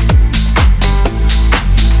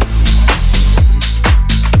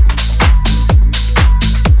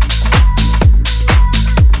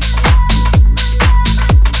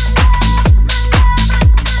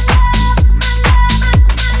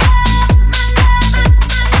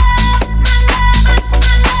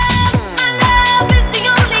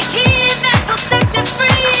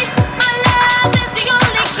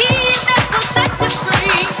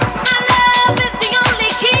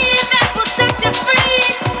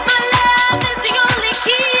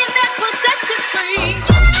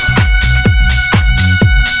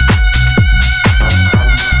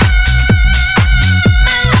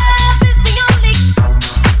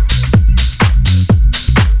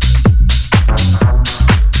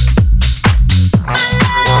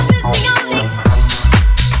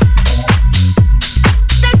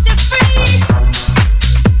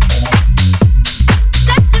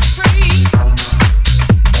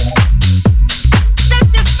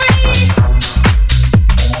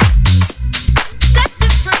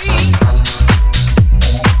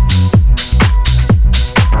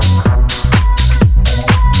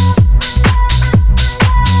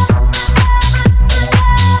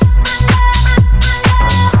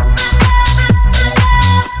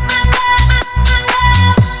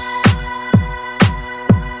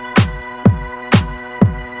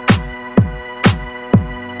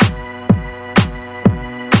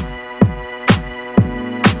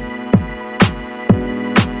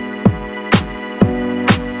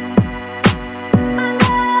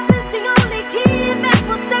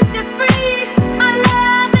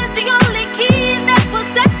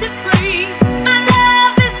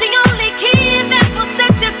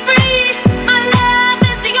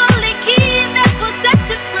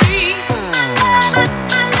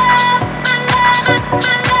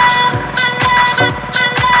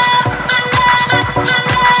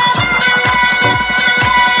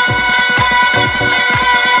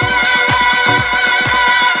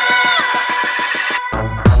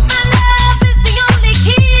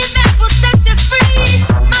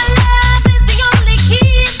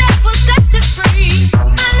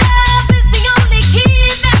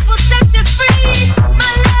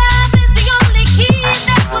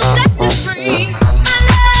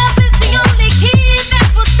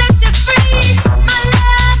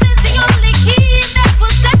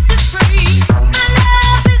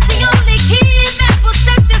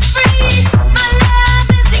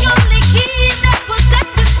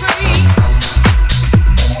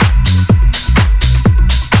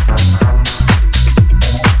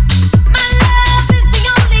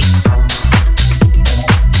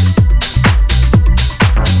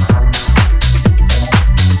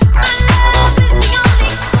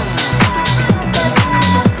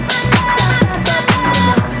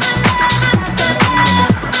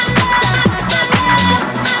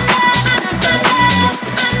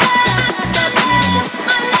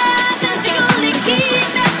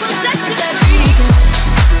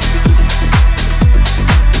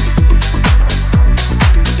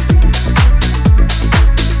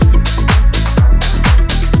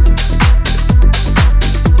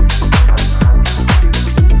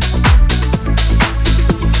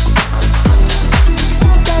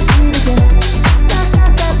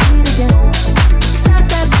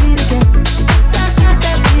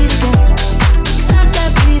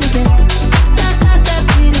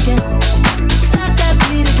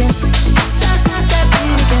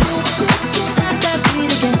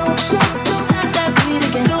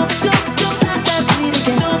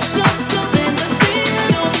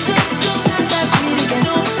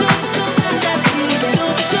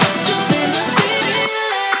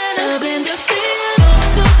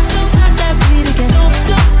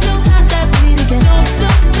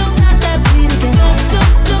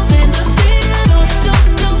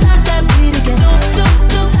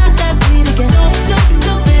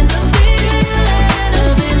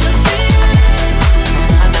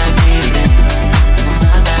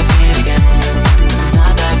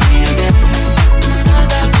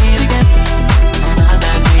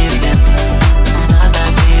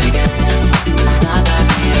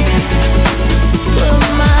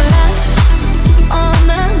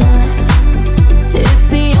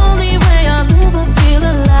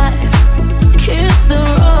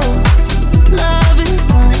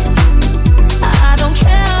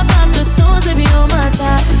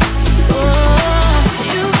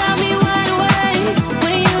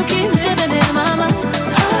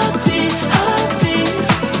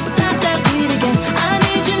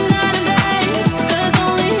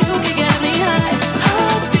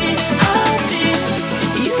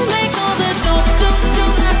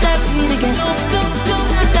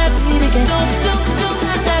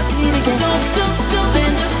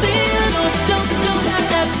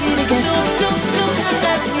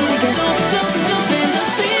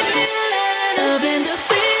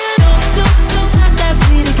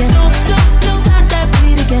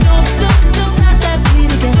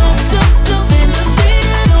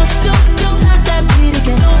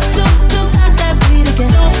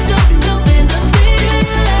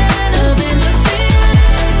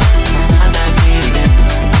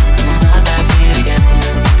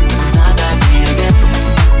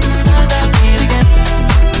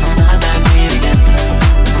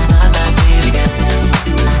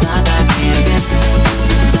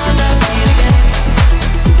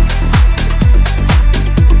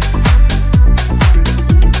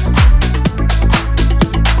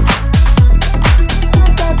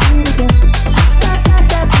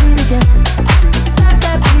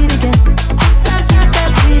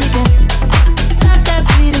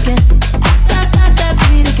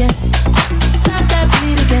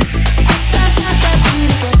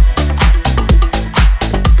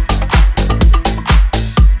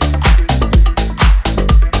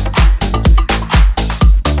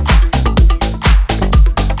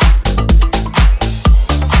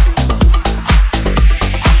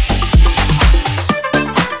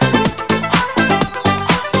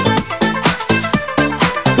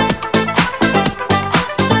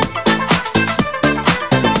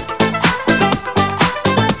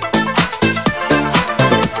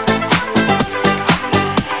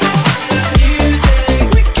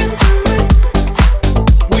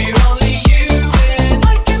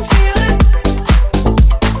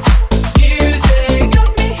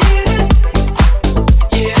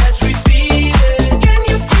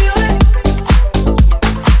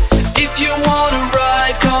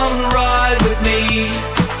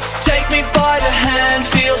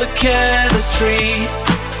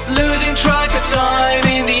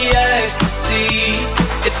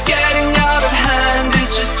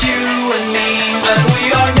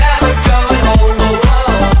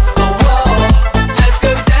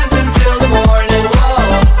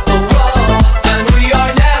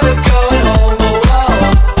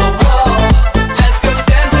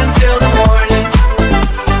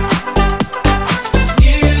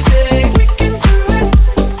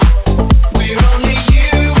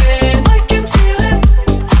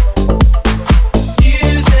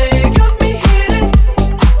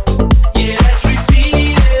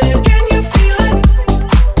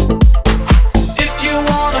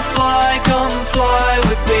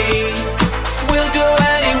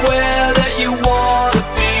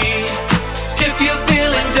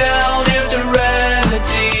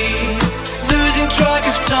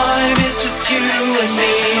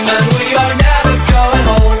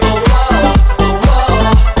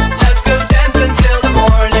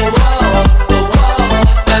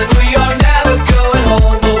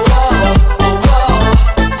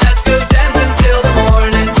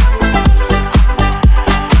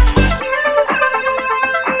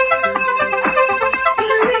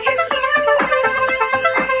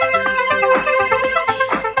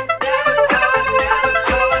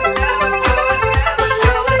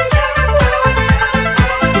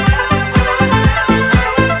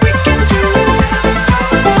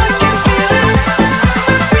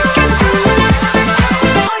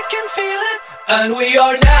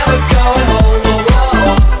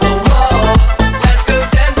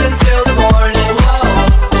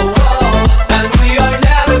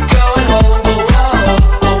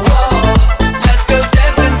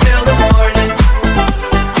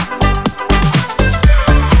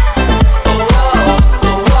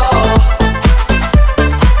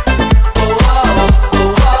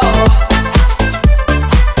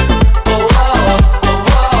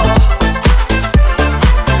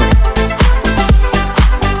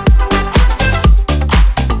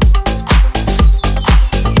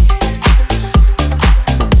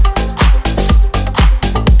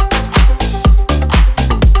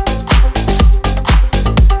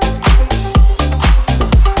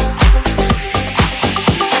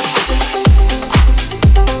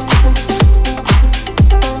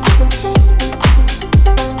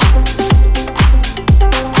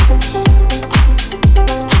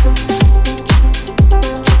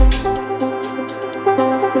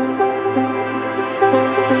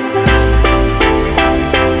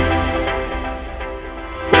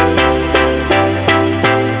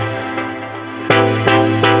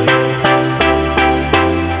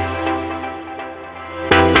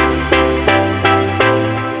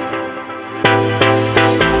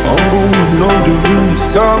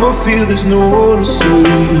 time I feel there's no one to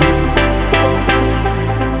save.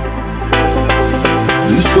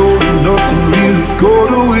 This all and nothing really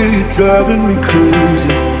got away, you're driving me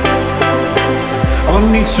crazy. I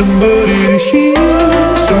need somebody to hear,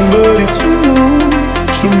 somebody to know,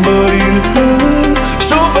 somebody to have,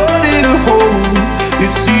 somebody to hold.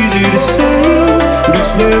 It's easy to say, but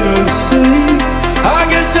it's never the same. I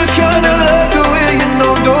guess I kinda like the way you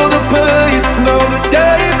know all the pain. Now the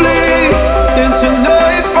day bleeds into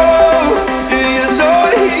nightfall, and you're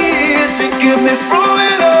not here to get me through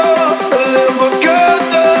it all. I let my guard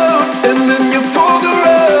down, and then you pull the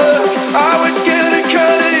rug. I was getting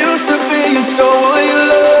kinda used to being someone you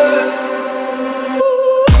love.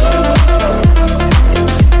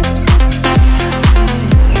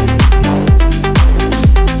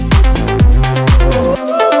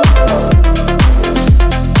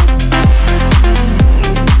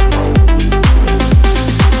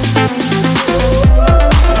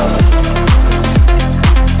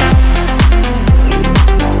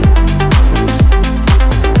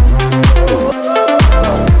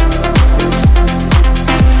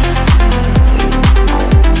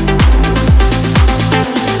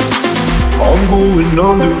 Going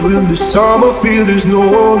under when this time I feel there's no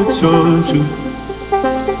one to turn to.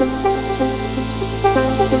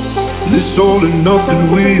 This all and nothing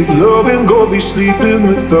way of loving, go be sleeping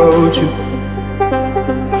without you.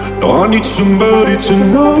 I need somebody to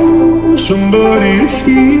know, somebody to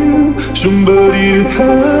hear, somebody to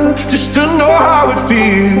have, just to know how it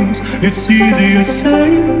feels. It's easy to say,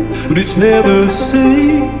 but it's never the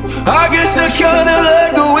same. I guess I kinda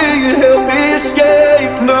like the way you help me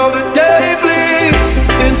escape. Now the day bleeds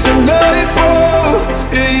into nightfall,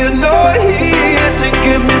 and you're not here to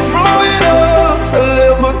get me through it all. I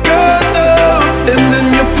let my guard down, and then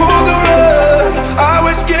you pull the rug. I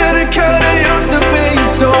was getting kinda used to being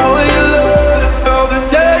someone you love. Now the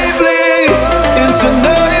day bleeds into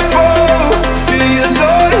nightfall, and you're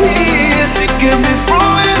not here to get me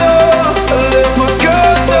through it all. I let my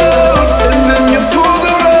guard down, and then you pull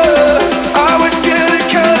the rug. I was getting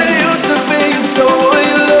kinda used to being someone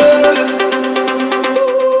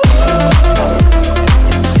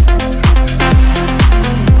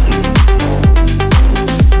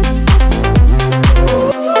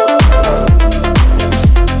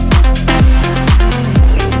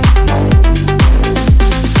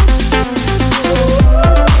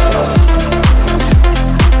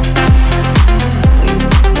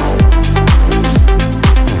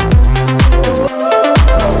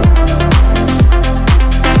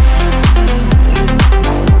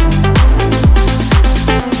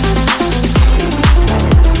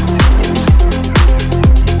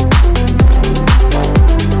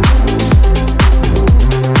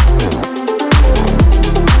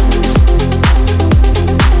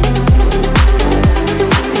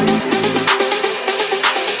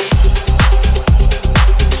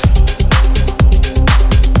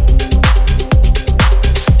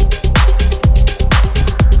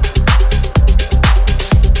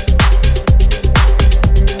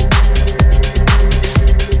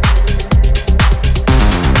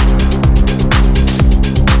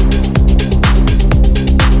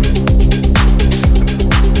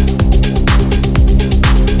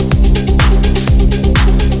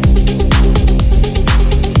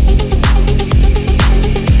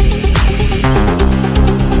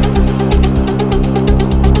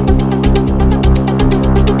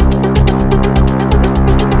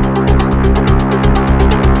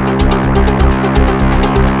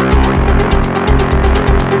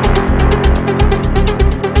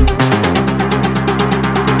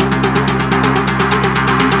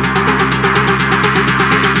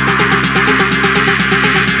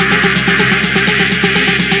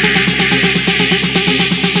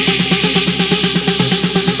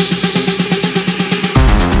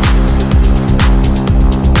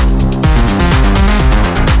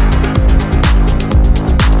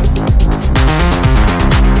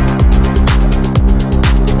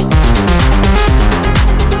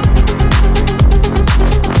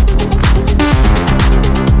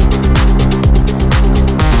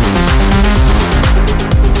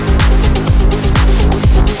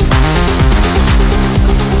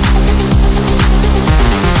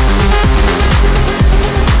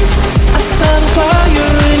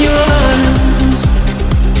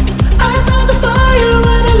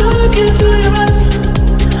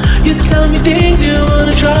tell me things you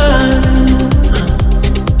wanna try.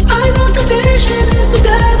 I know temptation is the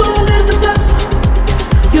devil in disguise.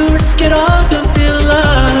 You risk it all to feel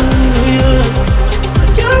alive.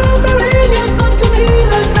 Yeah. You're offering yourself to me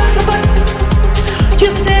like sacrifice. You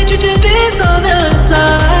said you do this all the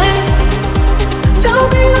time. Tell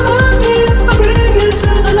me you love me if I bring you to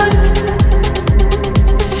the light.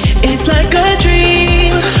 It's like a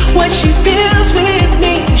dream when she feels with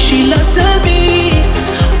me. She loves to be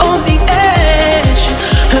on the edge.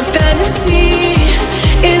 Her fantasy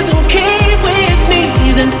is okay with me.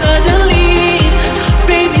 Then suddenly,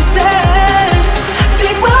 baby says,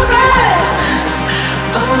 take my breath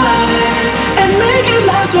away and make it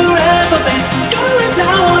last forever, babe. Do it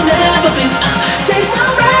now or never, babe. Take my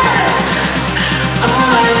breath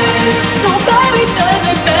away. Nobody does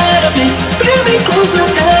it better, babe. Bring me closer,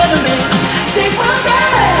 ever, babe. Take my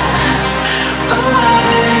breath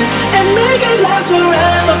away and make it last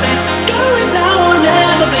forever, babe. Do it now or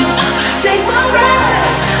never, babe. Take my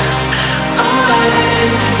breath away.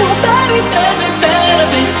 Nobody does it better,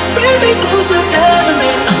 babe. Bring me closer, ever,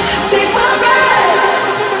 babe. Take my breath.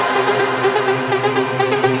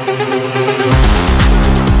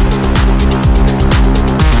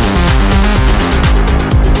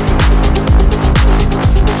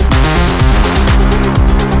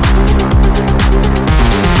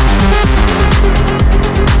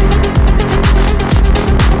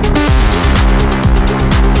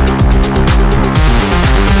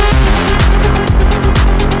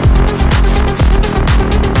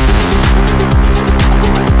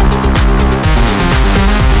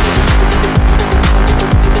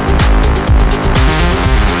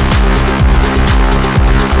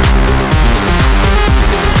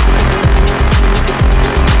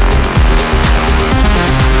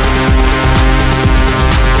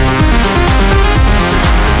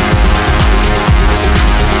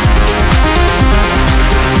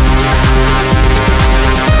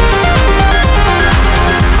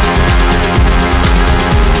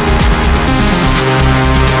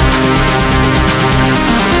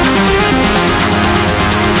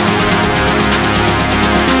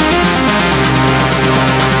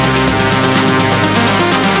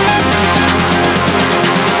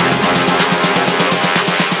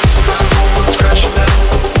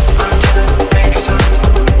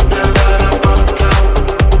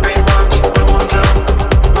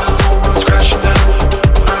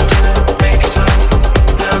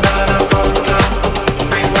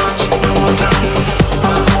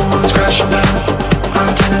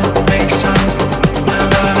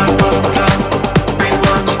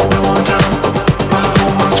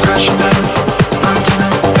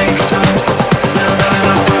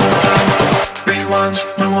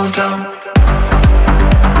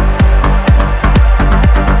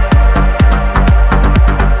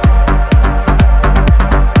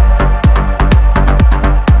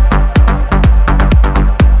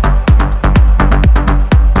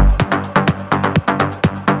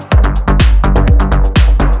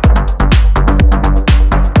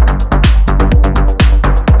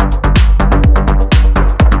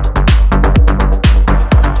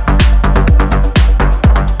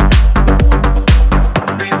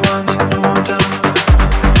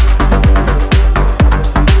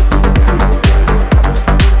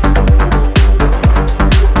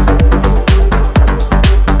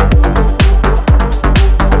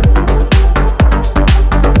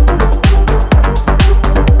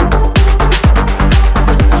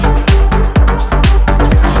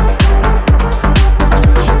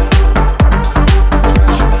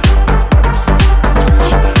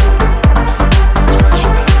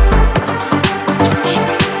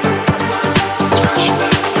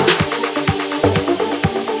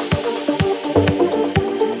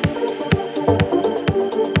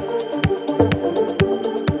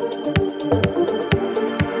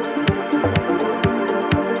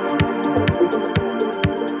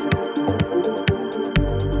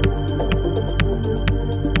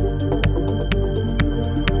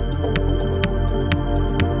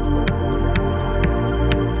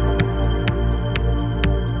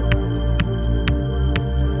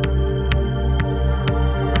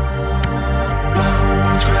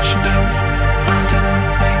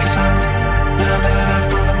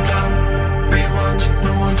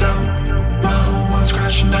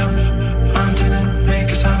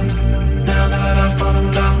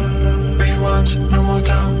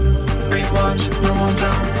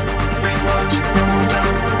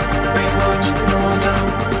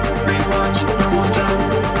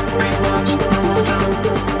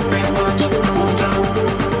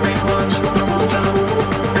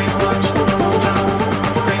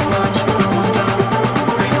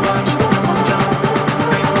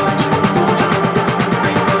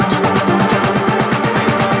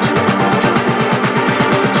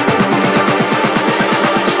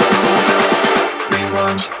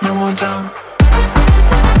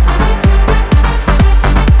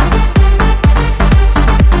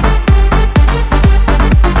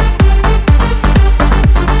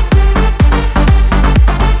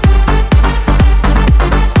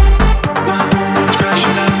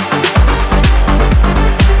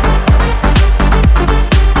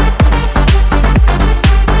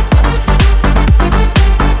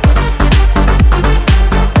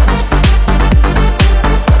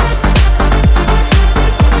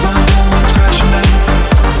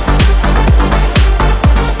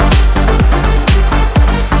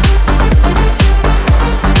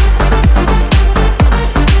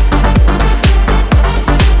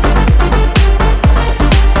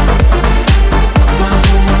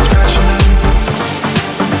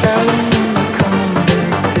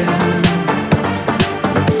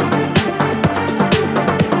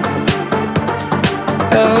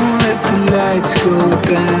 won't let the lights go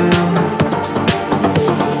down.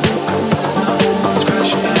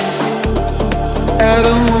 I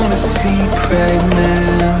don't wanna sleep right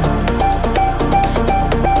now.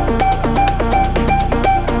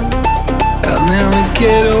 I'll never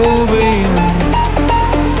get over you.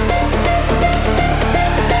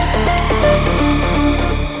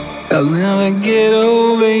 I'll never get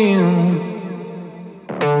over you.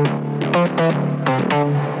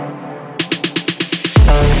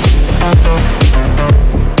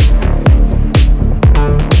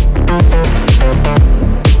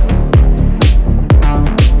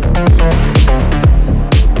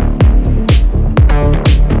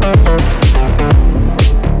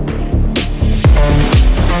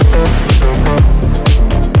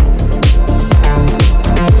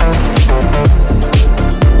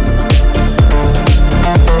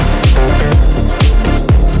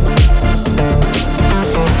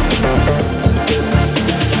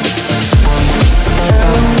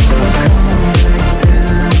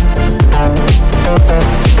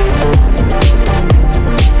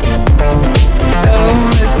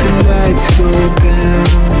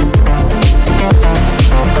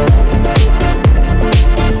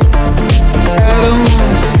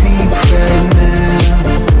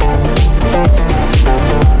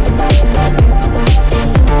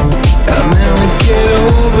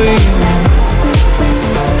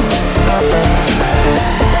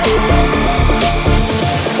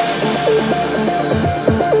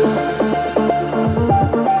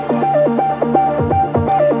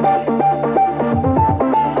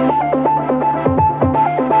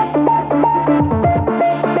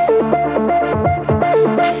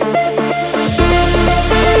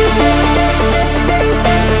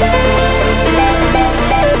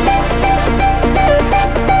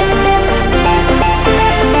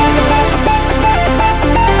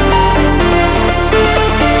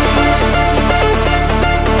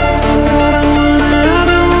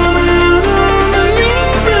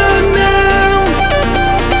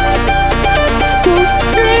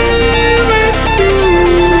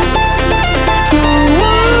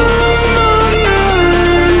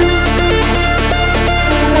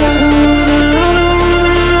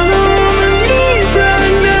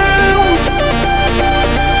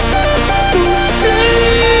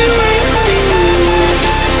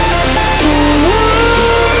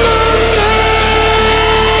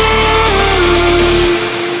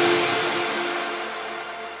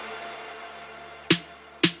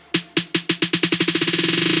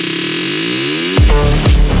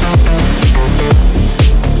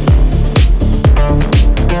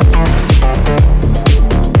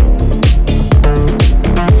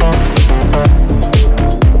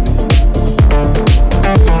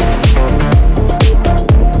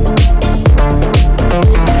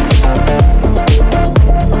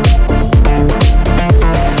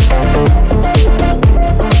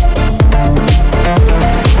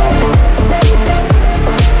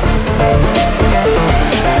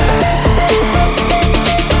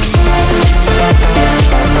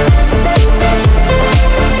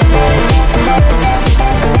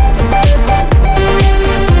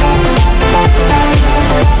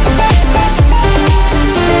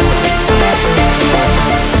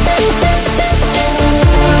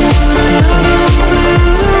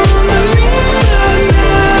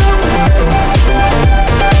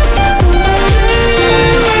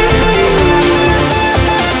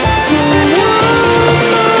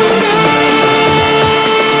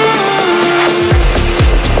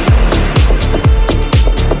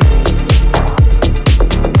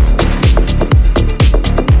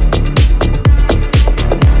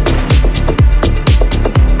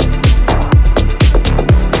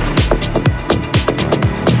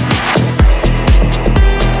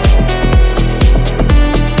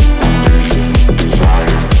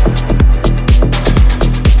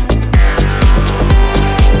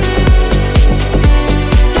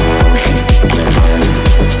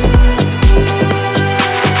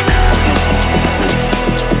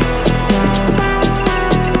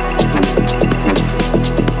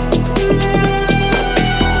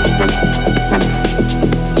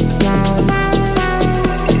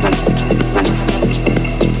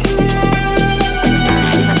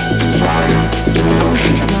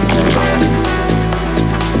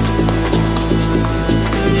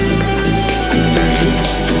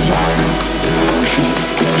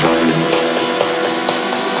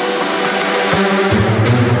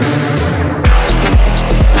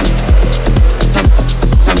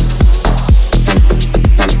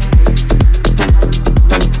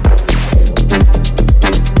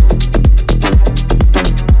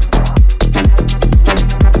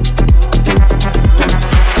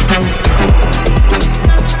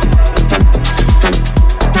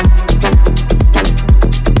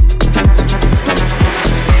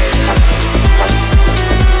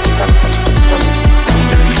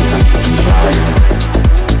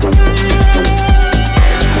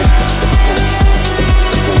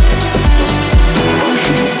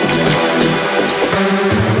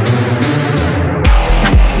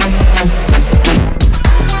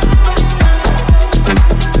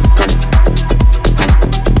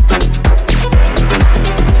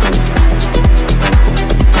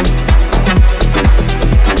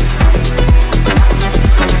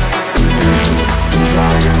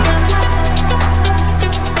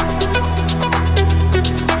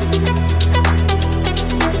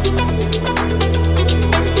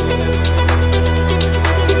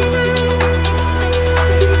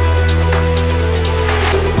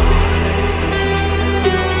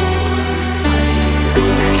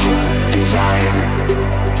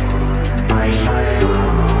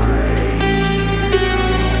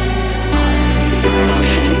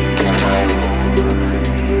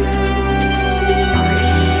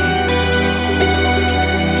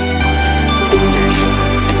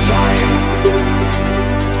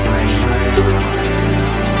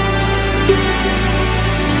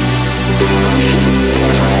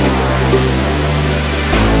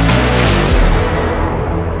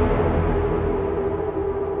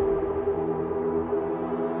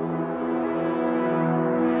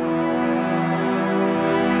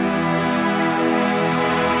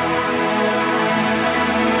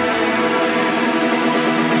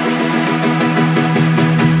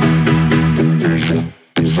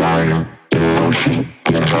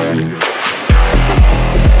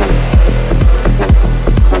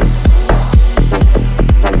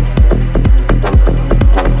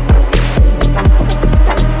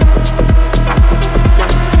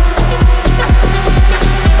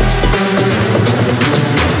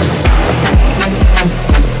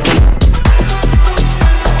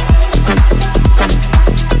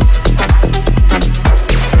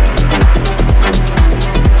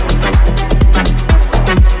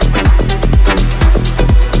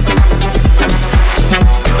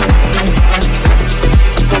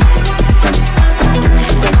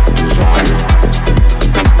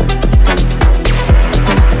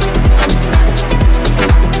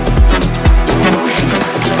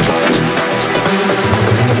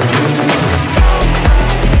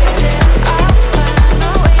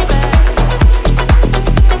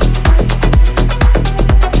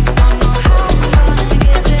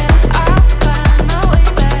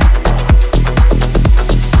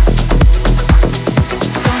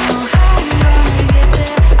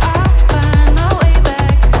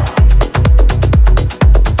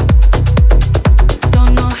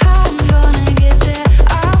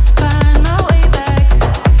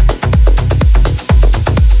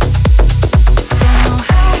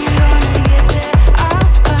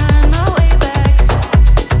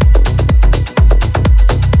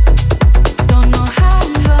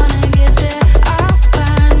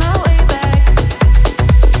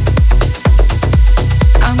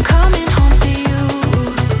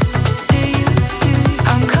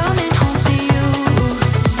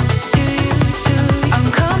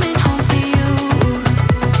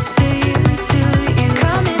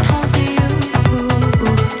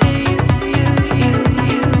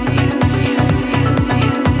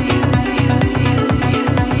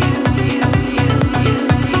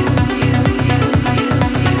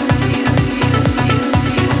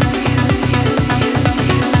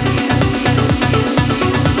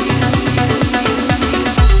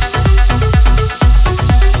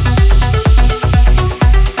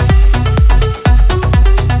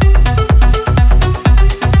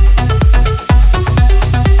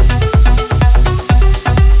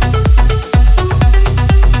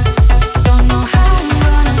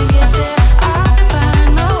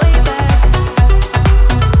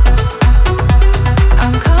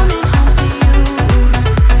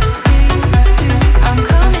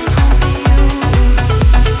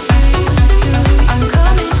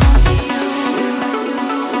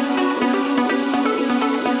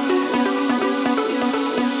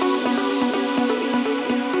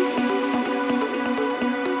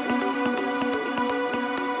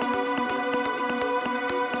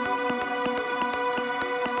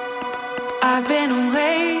 I've been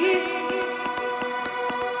away,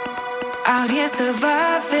 out here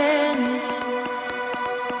surviving,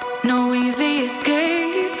 no easy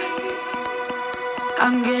escape.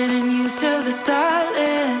 I'm getting used to the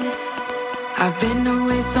silence. I've been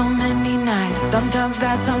away so many nights, sometimes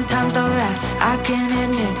bad, sometimes alright. I can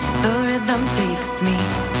admit the rhythm takes me.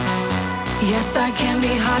 Yes, I can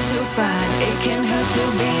be hard to find, it can hurt to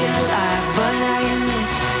be alive, but I admit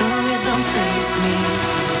the rhythm saves me.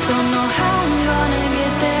 Don't know how I'm gonna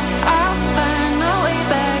get there, I'll find my way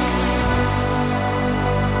back.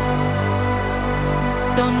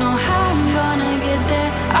 Don't know how I'm gonna get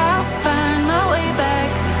there, I'll find my way back.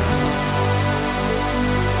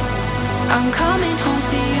 I'm coming home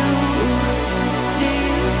to you,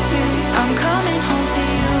 I'm coming home to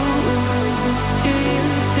you,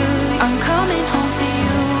 I'm coming home to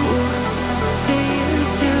you,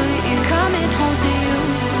 coming home to you,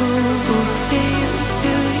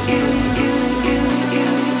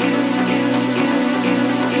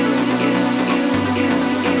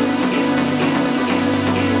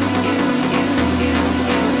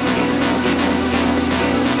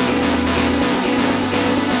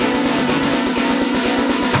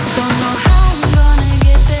 don't know how I'm gonna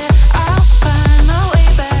get there, I'll find my way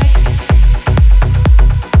back.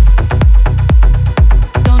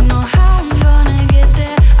 Don't know how I'm gonna get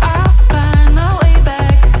there, I'll find my way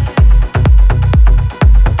back.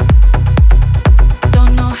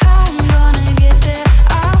 Don't know how I'm gonna get there,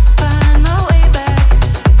 I'll find my way back.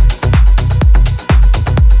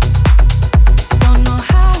 Don't know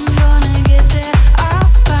how I'm gonna get there,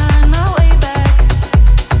 I'll find my way back.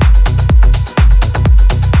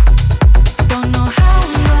 Don't know how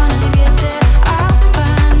I'm gonna get there, I'll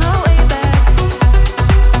find my way back.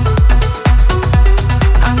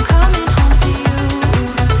 I'm coming home to you,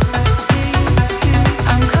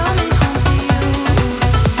 I'm coming home to you,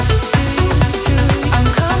 I'm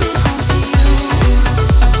coming home to you.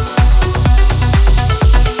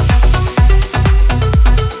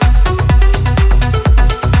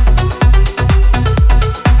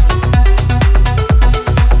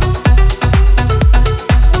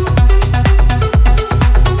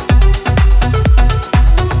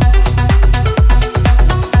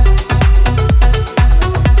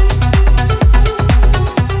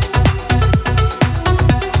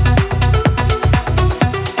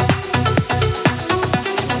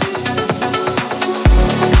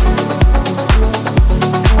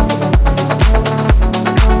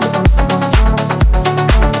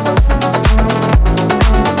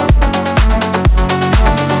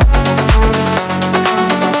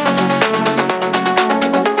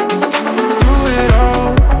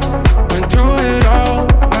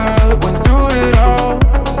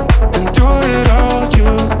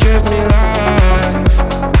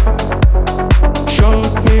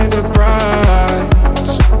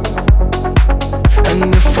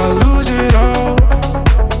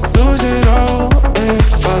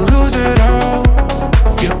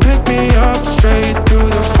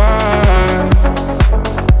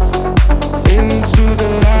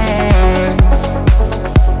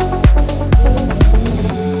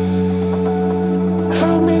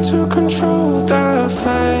 Help me to control the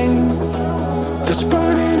flame that's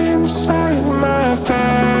burning inside my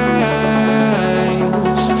veins.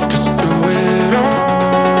 'Cause through it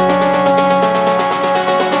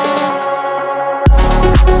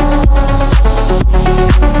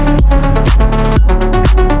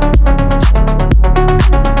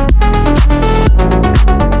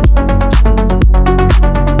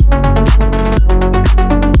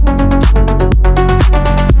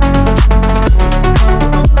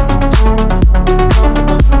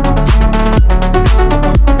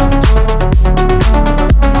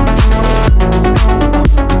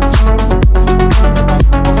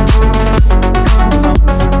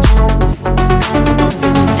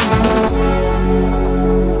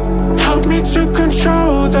help me to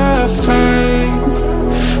control the flame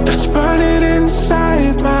that's burning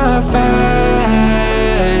inside my veins.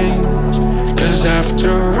 'Cause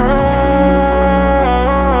after all